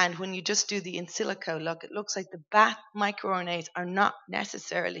also found when you just do the in silico look, it looks like the bat microRNAs are not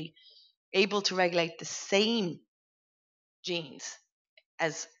necessarily able to regulate the same genes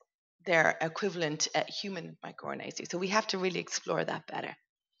as their equivalent human microRNAs do. So we have to really explore that better.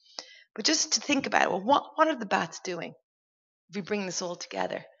 But just to think about it, well, what are the bats doing if we bring this all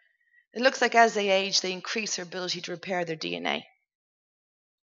together? It looks like as they age, they increase their ability to repair their DNA.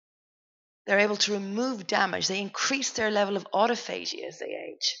 They're able to remove damage. They increase their level of autophagy as they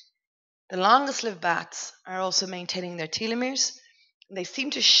age. The longest lived bats are also maintaining their telomeres, and they seem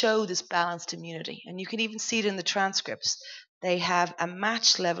to show this balanced immunity. And you can even see it in the transcripts. They have a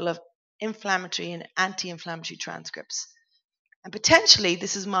matched level of inflammatory and anti-inflammatory transcripts. And potentially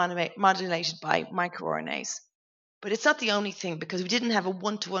this is modulated by microRNAs. But it's not the only thing, because we didn't have a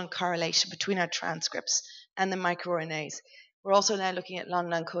one-to-one correlation between our transcripts and the microRNAs. We're also now looking at long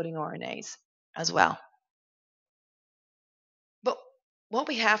non-coding RNAs as well. But what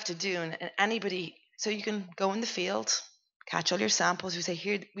we have to do, and anybody, so you can go in the field, catch all your samples, you say,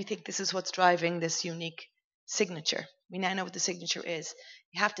 here, we think this is what's driving this unique signature. We now know what the signature is.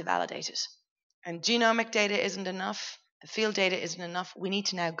 You have to validate it. And genomic data isn't enough. The field data isn't enough. We need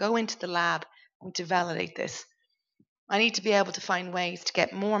to now go into the lab and to validate this. I need to be able to find ways to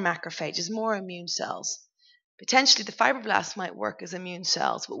get more macrophages, more immune cells. Potentially the fibroblasts might work as immune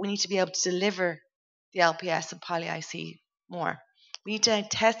cells, but we need to be able to deliver the LPS and poly-IC more. We need to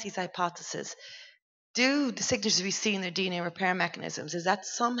test these hypotheses. Do the signatures we see in their DNA repair mechanisms, is that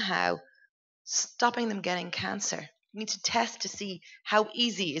somehow stopping them getting cancer? We need to test to see how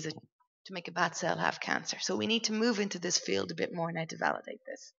easy is it to make a bat cell have cancer. So we need to move into this field a bit more now to validate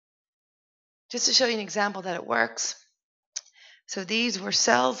this. Just to show you an example that it works. So these were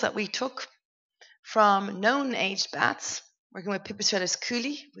cells that we took from known aged bats, working with Pipistrellus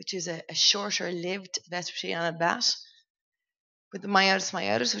cooley, which is a shorter lived Vespertiliana bat, with the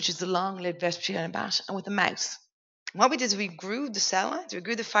myotis, which is the long lived Vespertiliana bat, and with a mouse. And what we did is we grew the cell lines, we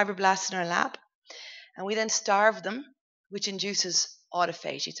grew the fibroblasts in our lab, and we then starved them, which induces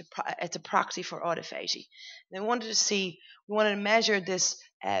autophagy. It's a proxy for autophagy. And we wanted to measure this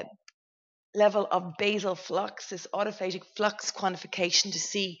level of basal flux, this autophagic flux quantification, to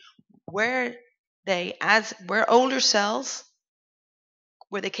see where older cells,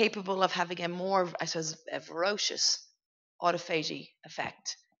 were they capable of having a more, I suppose, a ferocious autophagy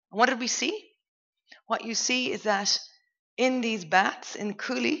effect. And what did we see? What you see is that in these bats, in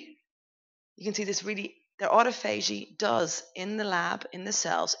Cooley, you can see this really, their autophagy does, in the lab, in the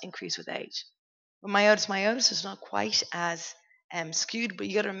cells, increase with age. But myotis is not quite as skewed, but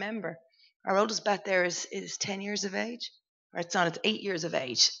you got to remember, our oldest bat there is 10 years of age, or it's 8 years of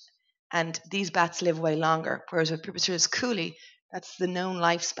age, and these bats live way longer, whereas with Pipistrellus cooley, That's the known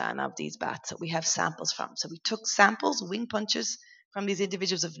lifespan of these bats that we have samples from. So we took samples, wing punches, from these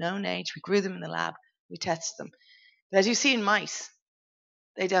individuals of known age. We grew them in the lab. We tested them. But as you see in mice,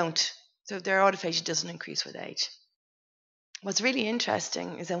 they don't. So their autophagy doesn't increase with age. What's really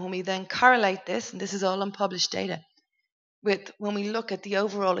interesting is that when we then correlate this, and this is all unpublished data, with when we look at the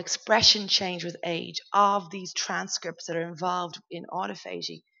overall expression change with age of these transcripts that are involved in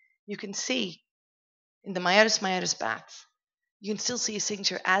autophagy, you can see in the myotis bats, you can still see a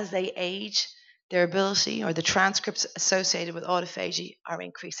signature as they age, their ability or the transcripts associated with autophagy are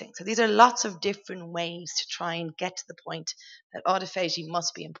increasing. So these are lots of different ways to try and get to the point that autophagy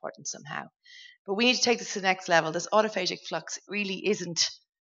must be important somehow. But we need to take this to the next level. This autophagic flux really isn't,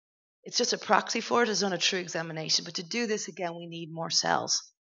 it's just a proxy for it. It's not a true examination. But to do this again, we need more cells.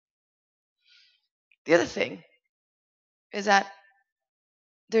 The other thing is that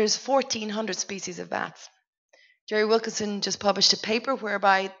there's 1,400 species of bats. Jerry Wilkinson just published a paper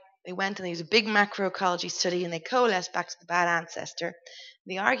whereby they went and they used a big macroecology study and they coalesced back to the bat ancestor. And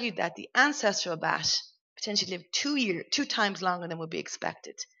they argued that the ancestral bat potentially lived 2 times longer than would be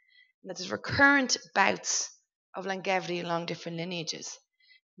expected. And that there's recurrent bouts of longevity along different lineages.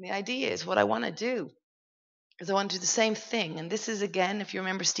 And the idea is what I want to do is I want to do the same thing. And this is, again, if you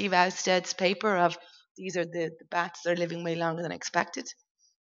remember Steve Ousted's paper of these are the bats that are living way longer than expected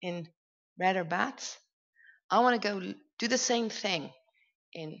in redder bats. I want to go do the same thing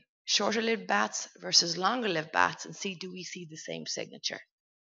in shorter-lived bats versus longer-lived bats and see, do we see the same signature?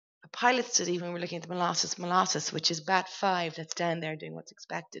 A pilot study when we're looking at the molossus, which is bat 5 that's down there doing what's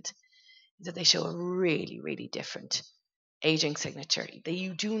expected, is that they show a really, really different aging signature.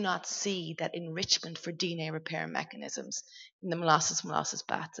 You do not see that enrichment for DNA repair mechanisms in the molossus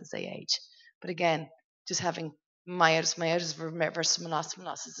bats as they age. But again, just having myotis versus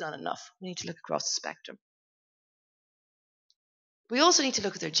molossus is not enough. We need to look across the spectrum. We also need to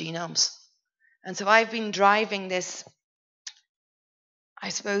look at their genomes. And so I've been driving this, I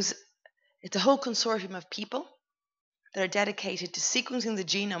suppose, it's a whole consortium of people that are dedicated to sequencing the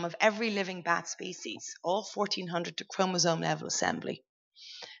genome of every living bat species, all 1,400 to chromosome level assembly.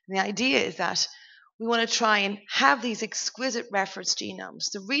 And the idea is that we want to try and have these exquisite reference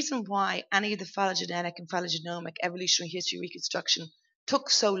genomes. The reason why any of the phylogenetic and phylogenomic evolutionary history reconstruction took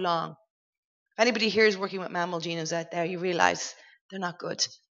so long, if anybody here is working with mammal genomes out there, you realize they're not good.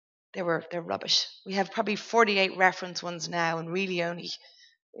 They're rubbish. We have probably 48 reference ones now, and really only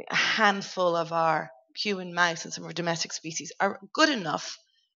a handful of our human mouse and some of our domestic species are good enough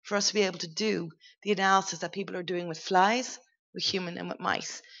for us to be able to do the analysis that people are doing with flies, with human, and with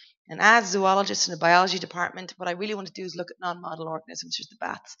mice. And as zoologists in the biology department, what I really want to do is look at non-model organisms, such as the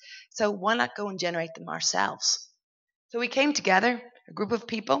bats. So why not go and generate them ourselves? So we came together, a group of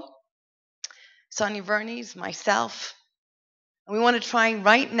people, Sonia Vernies, myself, and we want to try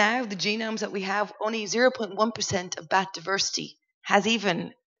right now the genomes that we have, only 0.1% of bat diversity has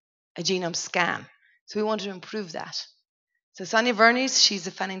even a genome scan. So we want to improve that. So Sonia Vernies, she's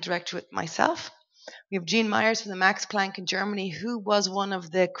the founding director with myself. We have Jean Myers from the Max Planck in Germany, who was one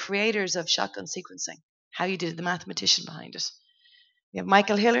of the creators of shotgun sequencing, how you did it, the mathematician behind it. We have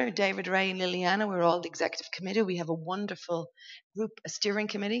Michael Hiller, David Ray, and Liliana. We're all the executive committee. We have a wonderful group, a steering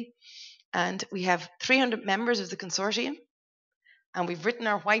committee. And we have 300 members of the consortium. And we've written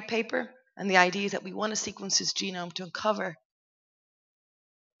our white paper. And the idea is that we want to sequence this genome to uncover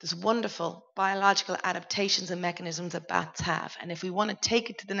this wonderful biological adaptations and mechanisms that bats have. And if we want to take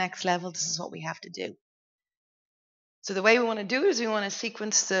it to the next level, this is what we have to do. So the way we want to do it is we want to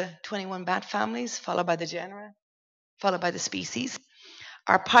sequence the 21 bat families, followed by the genera, followed by the species.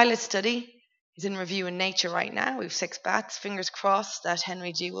 Our pilot study is in review in Nature right now. We have 6 bats. Fingers crossed that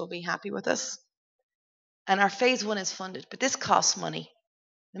Henry G will be happy with us. And our phase 1 is funded. But this costs money.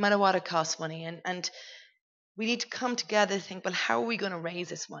 No matter what, it costs money. And we need to come together and think, well, how are we going to raise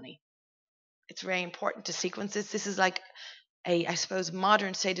this money? It's very important to sequence this. This is like I suppose,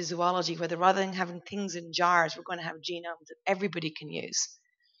 modern state of zoology, where rather than having things in jars, we're going to have genomes that everybody can use.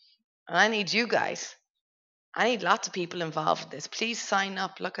 And I need you guys. I need lots of people involved in this. Please sign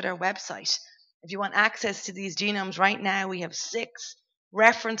up. Look at our website. If you want access to these genomes right now, we have 6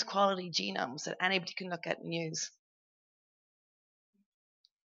 reference quality genomes that anybody can look at and use.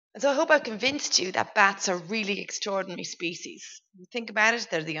 And so I hope I've convinced you that bats are really extraordinary species. If you think about it,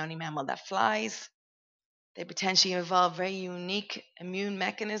 they're the only mammal that flies. They potentially evolve very unique immune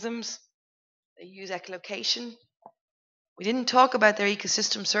mechanisms. They use echolocation. We didn't talk about their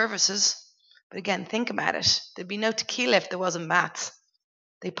ecosystem services, but again, think about it. There'd be no tequila if there wasn't bats.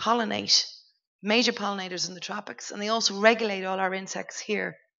 They pollinate, major pollinators in the tropics, and they also regulate all our insects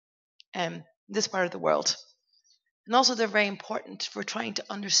here in this part of the world. And also they're very important for trying to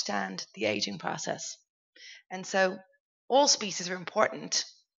understand the aging process. And so all species are important,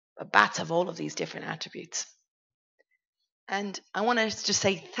 but bats have all of these different attributes. And I want to just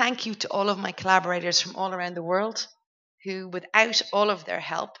say thank you to all of my collaborators from all around the world who, without all of their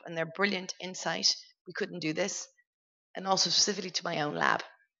help and their brilliant insight, we couldn't do this. And also specifically to my own lab.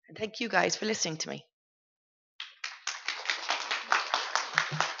 And thank you guys for listening to me.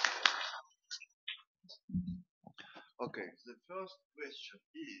 Okay, the first question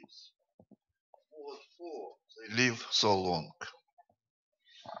is, what for they live so long?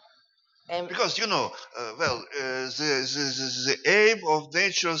 Because the aim of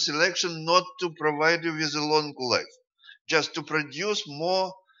natural selection not to provide you with a long life, just to produce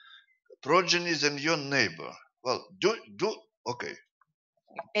more progeny than your neighbor. Well, okay.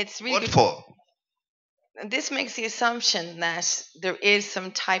 It's really What good. for? This makes the assumption that there is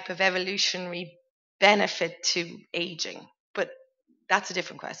some type of evolutionary benefit to aging, but that's a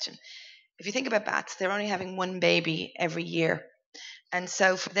different question. If you think about bats, they're only having one baby every year. And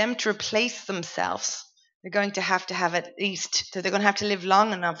so for them to replace themselves, they're going to have at least, so they're going to have to live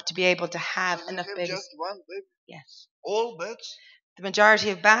long enough to be able to have So they enough have babies. just one baby? Yes. All bats? The majority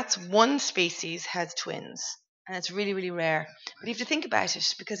of bats, one species has twins. And it's really, really rare. But you have to think about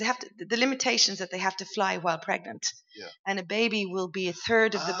it because they have to, the limitations that they have to fly while pregnant. Yeah. And a baby will be a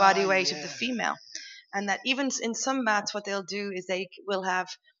third of the body weight of the female. And that even in some bats, what they'll do is they will have,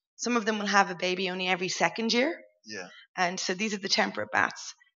 some of them will have a baby only every second year. Yeah. And so these are the temperate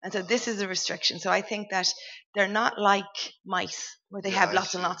bats. And so this is a restriction. So I think that they're not like mice where they have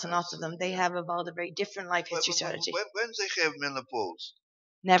lots and lots and lots of them. They have evolved a very different life history strategy. When they have menopause?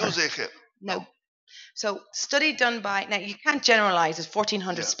 Never. Do they have? No. So study done by, now you can't generalize, there's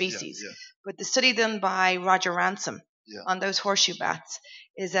 1,400 species, but the study done by Roger Ransom on those horseshoe bats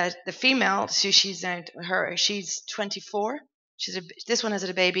is that the female, so she's 24. This one has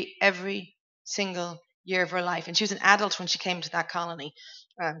had a baby every single year of her life, and she was an adult when she came to that colony,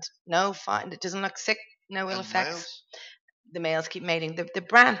 and it doesn't look sick, no ill effects. Males? The males keep mating. The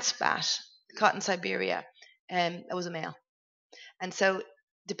Brandt's bat, caught in Siberia, that was a male, and so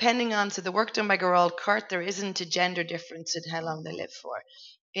depending on the work done by Gerald Kurt, there isn't a gender difference in how long they live for.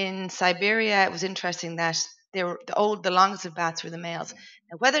 In Siberia, it was interesting that they were the longest of bats were the males.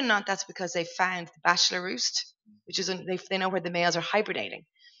 Now, whether or not that's because they found the bachelor roost, which is they know where the males are hibernating.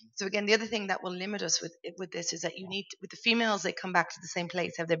 So again, the other thing that will limit us with this is that you need with the females, they come back to the same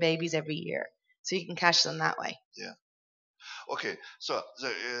place, have their babies every year, so you can catch them that way. Yeah. Okay, so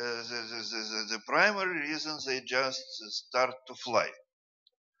the primary reason they just start to fly.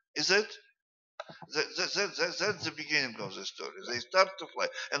 Is it? That's the beginning of the story. They start to fly,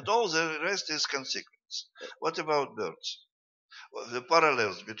 and all the rest is consequence. What about birds? Well, the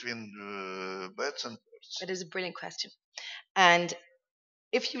parallels between bats and birds. That is a brilliant question. And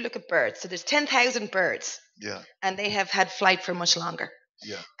if you look at birds, so there's 10,000 birds, and they have had flight for much longer.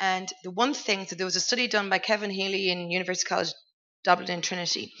 Yeah. And the one thing, so there was a study done by Kevin Healy in University College Dublin and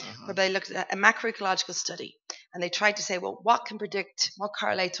Trinity, where they looked at a macroecological study, and they tried to say, well, what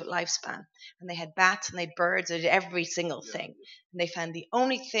correlates with lifespan? And they had bats and they had birds, they did every single thing. And they found the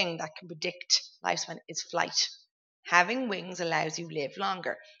only thing that can predict lifespan is flight. Having wings allows you to live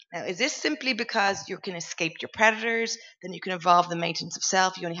longer. Now, is this simply because you can escape your predators, then you can evolve the maintenance of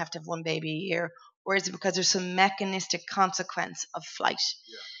self, you only have to have one baby a year, or is it because there's some mechanistic consequence of flight?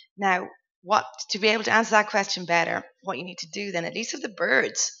 Now, to be able to answer that question better, what you need to do then, at least with the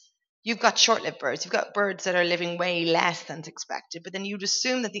birds, you've got short-lived birds. You've got birds that are living way less than expected, but then you'd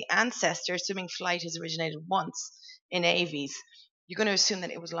assume that the ancestor, assuming flight has originated once in aves, you're going to assume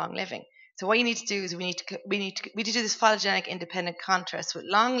that it was long-living. So what you need to do is we need to do this phylogenetic independent contrast with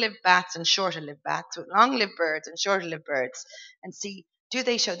long-lived bats and shorter-lived bats, with long-lived birds and shorter-lived birds, and see, do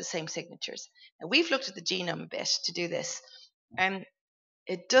they show the same signatures? Now, we've looked at the genome a bit to do this, and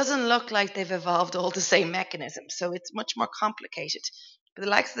it doesn't look like they've evolved all the same mechanisms, so it's much more complicated. But the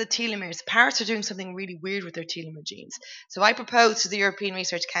likes of the telomeres, parrots are doing something really weird with their telomere genes. So I proposed to the European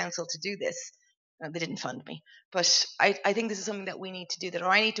Research Council to do this. They didn't fund me, but I think this is something that we need to do. That, or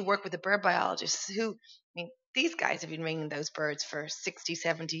I need to work with the bird biologists who, these guys have been ringing those birds for 60,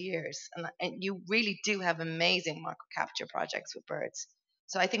 70 years, and you really do have amazing market capture projects with birds.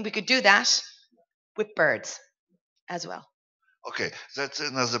 So I think we could do that with birds as well. Okay, that's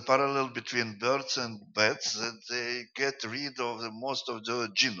another parallel between birds and bats, that they get rid of most of the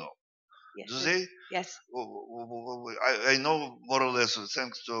genome. Yes. Do they? Yes. I know more or less,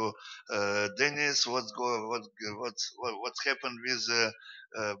 thanks to Dennis, what's happened with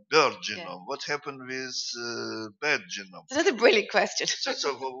bird genome. What happened with bat genome? That's another brilliant question.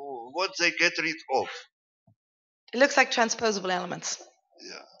 So what they get rid of? It looks like transposable elements.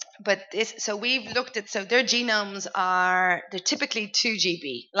 Yeah. But so we've looked at, so their genomes they're typically 2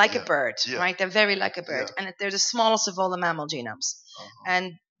 GB, like a bird, right? They're very like a bird. And they're the smallest of all the mammal genomes.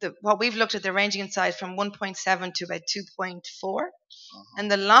 And what we've looked at, they're ranging in size from 1.7 to about 2.4. And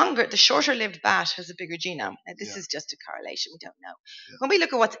the shorter lived bat has a bigger genome. Now, this is just a correlation, we don't know. When we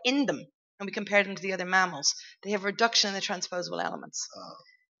look at what's in them and we compare them to the other mammals, they have a reduction in the transposable elements.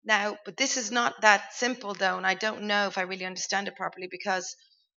 Now, but this is not that simple though, and I don't know if I really understand it properly, because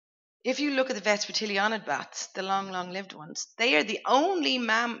if you look at the Vespertilionid bats, the long-lived ones, they are the only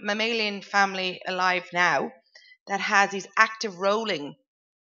mammalian family alive now that has these active rolling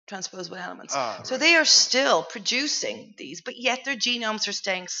transposable elements. So they are still producing these, but yet their genomes are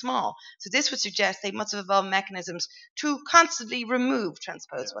staying small. So this would suggest they must have evolved mechanisms to constantly remove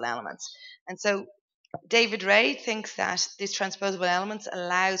transposable elements. And so David Ray thinks that these transposable elements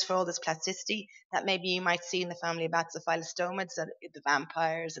allows for all this plasticity that maybe you might see in the family of bats, the phylostomids, the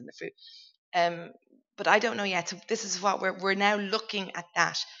vampires and the fruit. But I don't know yet. So this is what we're now looking at,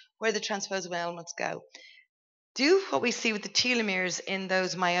 that where the transposable elements go. Do what we see with the telomeres in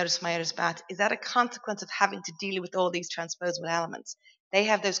those myotis bats, is that a consequence of having to deal with all these transposable elements? They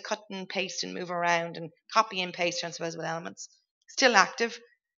have those cut and paste and move around and copy and paste transposable elements, still active.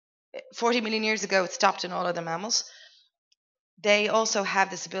 40 million years ago, it stopped in all other mammals. They also have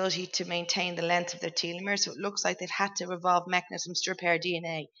this ability to maintain the length of their telomeres, so it looks like they've had to evolve mechanisms to repair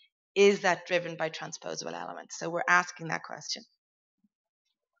DNA. Is that driven by transposable elements? So we're asking that question.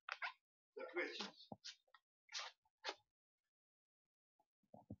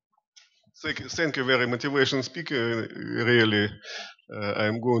 Thank you, very motivation speaker. Really,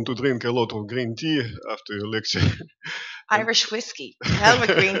 I'm going to drink a lot of green tea after your lecture. Irish whiskey, hell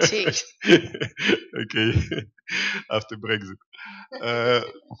with green tea. Okay, after Brexit.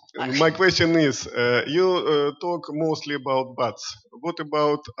 My question is, you talk mostly about bats. What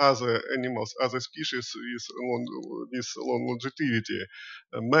about other animals, other species with long longevity?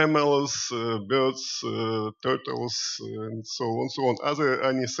 Mammals, birds, turtles, and so on, so on. Are there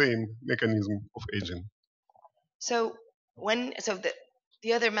any same mechanism of aging? So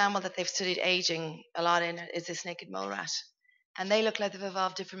the other mammal that they've studied aging a lot in is this naked mole rat, and they look like they've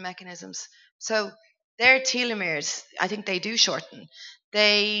evolved different mechanisms. So their telomeres, I think they do shorten.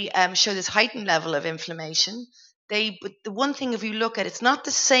 They show this heightened level of inflammation. But the one thing, if you look at it, it's not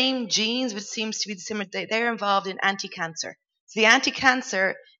the same genes, but it seems to be the similar. They're involved in anti-cancer. So the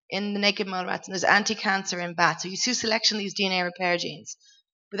anti-cancer in the naked mole rats, and there's anti-cancer in bats. So you see selection of these DNA repair genes,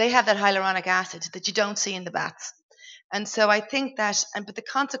 but they have that hyaluronic acid that you don't see in the bats. And so I think that, but the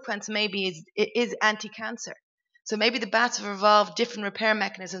consequence maybe is anti-cancer. So maybe the bats have evolved different repair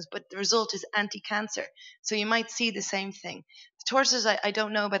mechanisms, but the result is anti-cancer. So you might see the same thing. The tortoises, I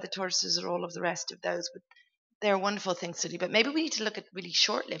don't know about the tortoises or all of the rest of those, but they're wonderful things to do. But maybe we need to look at really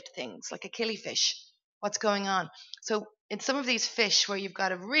short-lived things, like a killifish. What's going on? So in some of these fish where you've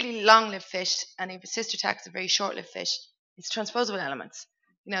got a really long-lived fish and if a sister tax a very short-lived fish, it's transposable elements.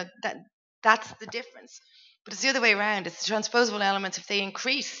 That's the difference. But it's the other way around. It's the transposable elements. If they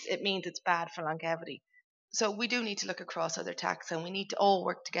increase, it means it's bad for longevity. So we do need to look across other taxa, and we need to all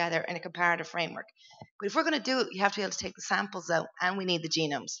work together in a comparative framework. But if we're going to do it, you have to be able to take the samples out, and we need the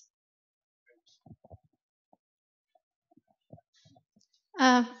genomes.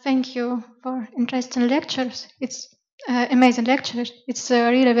 Thank you for interesting lectures. It's amazing lecture. It's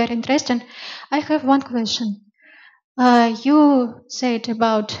really very interesting. I have one question. You said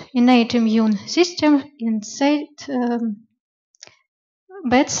about innate immune system and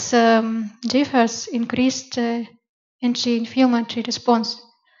bats differs increased anti-inflammatory response,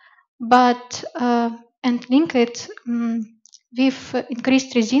 but and link it with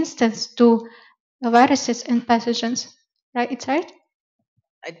increased resistance to viruses and pathogens. Right? It's right.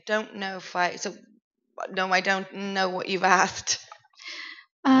 I don't know if I don't know what you've asked.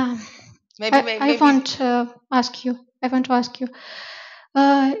 Maybe I want to ask you.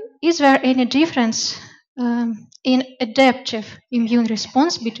 Is there any difference in adaptive immune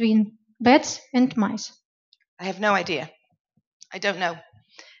response between bats and mice? I have no idea. I don't know.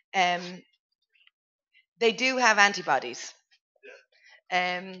 They do have antibodies.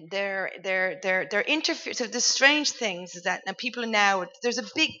 They're interfere. So the strange things is that now there's a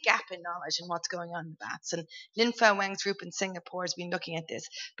big gap in knowledge in what's going on in the bats, and Lin Fao Wang's group in Singapore has been looking at this,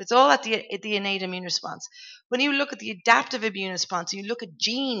 but it's all at the innate immune response. When you look at the adaptive immune response, and you look at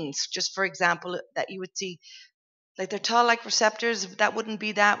genes, just for example, that you would see, like they're toll-like receptors, that wouldn't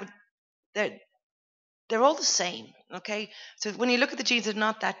be that. They're all the same, okay? So when you look at the genes, they're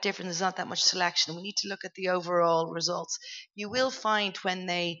not that different. There's not that much selection. We need to look at the overall results. You will find when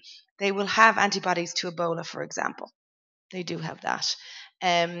they they will have antibodies to Ebola, for example. They do have that.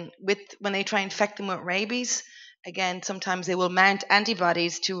 When they try and infect them with rabies, again, sometimes they will mount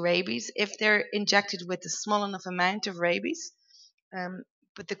antibodies to rabies if they're injected with a small enough amount of rabies.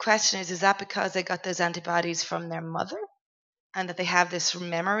 But the question is that because they got those antibodies from their mother and that they have this from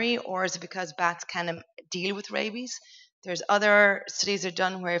memory, or is it because bats can deal with rabies? There's other studies are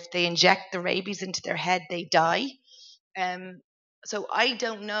done where if they inject the rabies into their head, they die. So I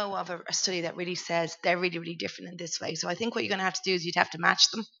don't know of a study that really says they're really, really different in this way. So I think what you're going to have to do is you'd have to match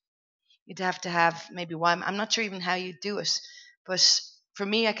them. You'd have to have maybe one. I'm not sure even how you do it, but for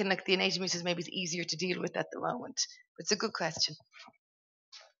me, I can look the innate immune system maybe it's easier to deal with at the moment. But it's a good question.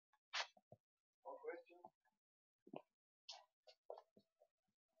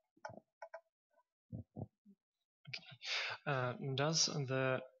 Does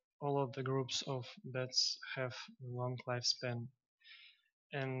all of the groups of bats have a long lifespan?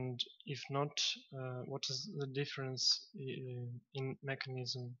 And if not, what is the difference in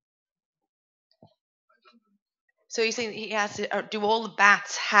mechanism? So you're saying he has to, or do all the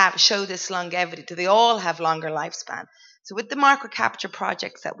bats show this longevity? Do they all have longer lifespan? So with the marker capture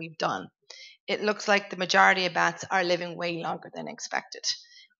projects that we've done, it looks like the majority of bats are living way longer than expected.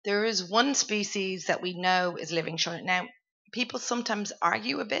 There is one species that we know is living shorter. Now, people sometimes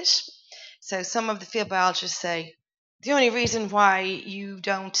argue a bit. So some of the field biologists say the only reason why you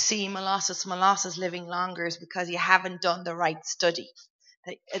don't see molossus living longer is because you haven't done the right study.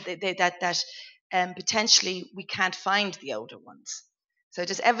 That potentially we can't find the older ones. So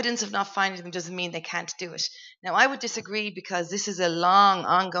just evidence of not finding them doesn't mean they can't do it. Now, I would disagree because this is a long,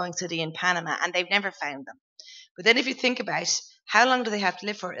 ongoing study in Panama, and they've never found them. But then if you think about how long do they have to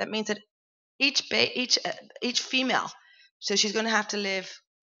live for, that means that each female, so she's going to have to live,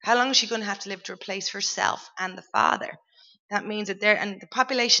 how long is she going to have to live to replace herself and the father? That means that and the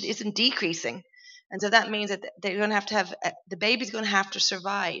population isn't decreasing. And so that means that they're going to have, the baby's going to have to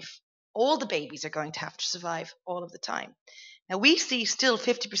survive. All the babies are going to have to survive all of the time. Now, we see still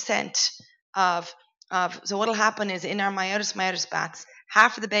 50% of so what will happen is in our myotis bats,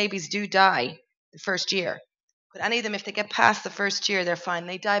 half of the babies do die the first year. But any of them, if they get past the first year, they're fine.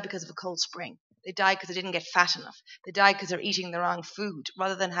 They die because of a cold spring. They die because they didn't get fat enough. They die because they're eating the wrong food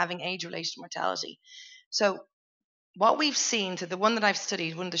rather than having age-related mortality. So what we've seen, so the one that I've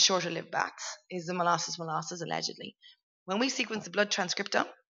studied, one of the shorter-lived bats, is the molossus allegedly. When we sequence the blood transcriptome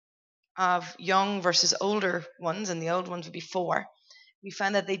of young versus older ones, and the old ones would be 4, we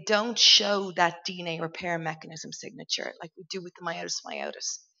found that they don't show that DNA repair mechanism signature like we do with the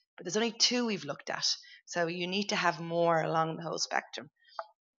myotis. But there's only 2 we've looked at. So you need to have more along the whole spectrum.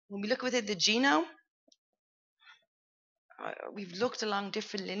 When we look within the genome, we've looked along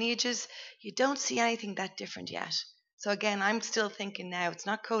different lineages. You don't see anything that different yet. So again, I'm still thinking now it's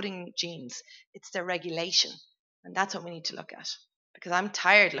not coding genes, it's their regulation. And that's what we need to look at. Because I'm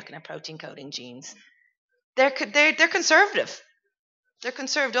tired looking at protein coding genes. They're conservative. They're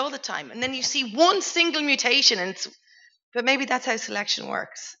conserved all the time. And then you see one single mutation, but maybe that's how selection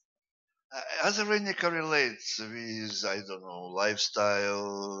works. Are there any correlates with, I don't know,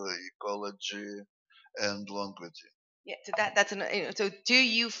 lifestyle, ecology, and longevity? Yeah, so so do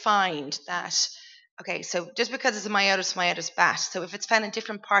you find that, okay, so just because it's a myotis bat, so if it's found in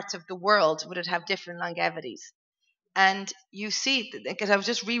different parts of the world, would it have different longevities? And you see, because I was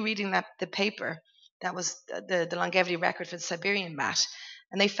just rereading the paper that was the longevity record for the Siberian bat,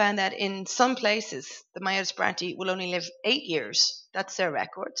 and they found that in some places the myotis branchi will only live 8 years. That's their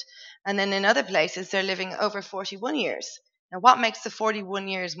record. And then in other places they're living over 41 years. Now, what makes the 41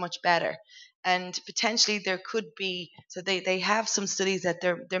 years much better? And potentially there could be, so they have some studies that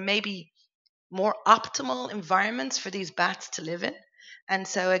there may be more optimal environments for these bats to live in. And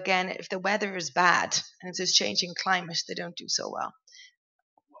so again, if the weather is bad and it's this changing climate, they don't do so well.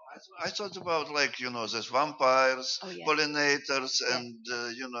 I thought about there's vampires, yeah. pollinators, and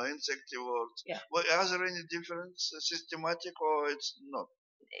insectivores. Yeah. Well, are there any difference systematic or it's not?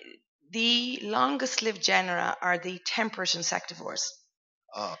 The longest lived genera are the temperate insectivores.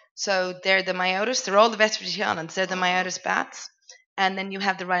 Ah. So they're the myotis. They're all the Vespertilians. They're the myotis bats. And then you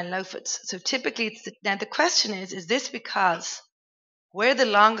have the rhinolophids. So typically, now the question is this because where the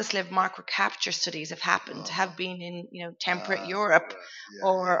longest lived marker capture studies have been in temperate Europe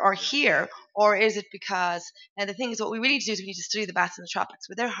or here, or is it because, now the thing is what we really need to do is we need to study the bats in the tropics,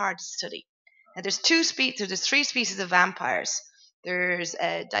 but they're hard to study. Now there's 3 species of vampires. There's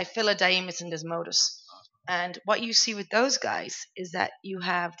Diphylla, and Desmodus. And what you see with those guys is that you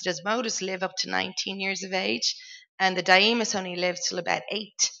have the Desmodus live up to 19 years of age, and the Diemus only lives till about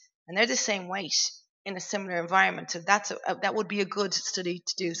 8, and they're the same weight. in a similar environment. So that would be a good study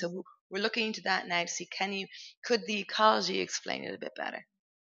to do. So we're looking into that now to see could the ecology explain it a bit better.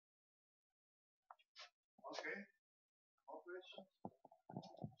 Okay.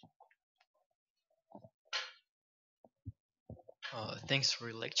 Thanks for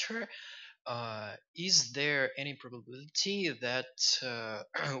your lecture. Is there any probability that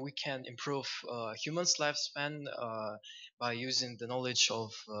we can improve humans' lifespan by using the knowledge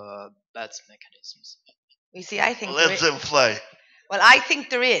of bats' mechanisms? You see, I think Let them fly. Well, I think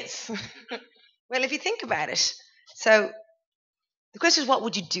there is. Well, if you think about it, so the question is, what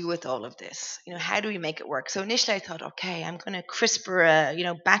would you do with all of this? How do we make it work? So initially, I thought, okay, I'm going to CRISPR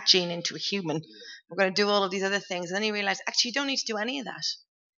a bat gene into a human. We're going to do all of these other things, and then you realize actually you don't need to do any of that.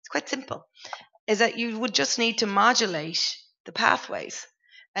 It's quite simple. Is that you would just need to modulate the pathways,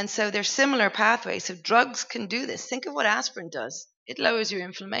 and so they're similar pathways. So drugs can do this. Think of what aspirin does. It lowers your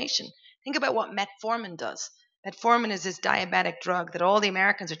inflammation. Think about what metformin does. Metformin is this diabetic drug that all the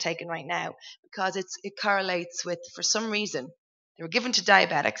Americans are taking right now because it correlates with, for some reason, they were given to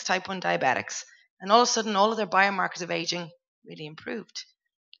diabetics, type 1 diabetics, and all of a sudden all of their biomarkers of aging really improved.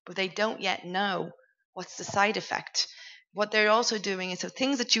 But they don't yet know what's the side effect. What they're also doing is, so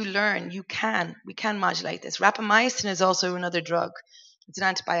things that you learn, we can modulate this. Rapamycin is also another drug. It's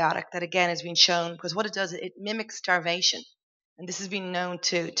an antibiotic that again has been shown, because what it does, it mimics starvation. And this has been known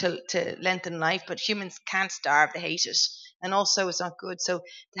to lengthen life, but humans can't starve, they hate it. And also it's not good. So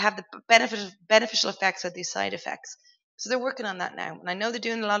to have the beneficial effects of these side effects. So they're working on that now. And I know they're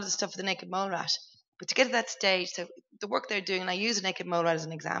doing a lot of the stuff with the naked mole rat. But to get to that stage, so the work they're doing, and I use a naked mole rat as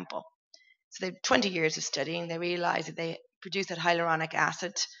an example. So they've 20 years of studying. They realized that they produce that hyaluronic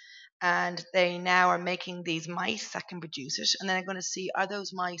acid, and they now are making these mice that can produce it. And then they're going to see, are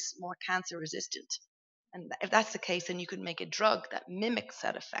those mice more cancer resistant? And if that's the case, then you could make a drug that mimics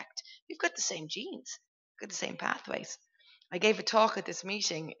that effect. You've got the same genes, you've got the same pathways. I gave a talk at this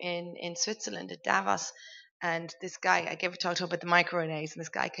meeting in Switzerland at Davos, and I gave a talk about the microRNAs, and this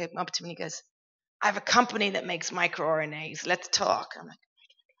guy came up to me and he goes, I have a company that makes microRNAs. Let's talk. I'm like,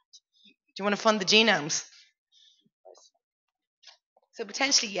 do you want to fund the genomes? So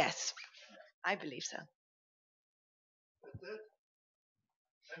potentially, yes. I believe so. That's it.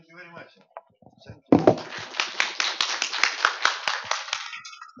 Thank you very much. Thank you.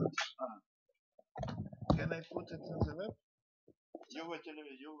 Can I put it in the web? You were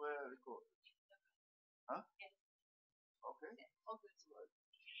recorded. Huh? Okay.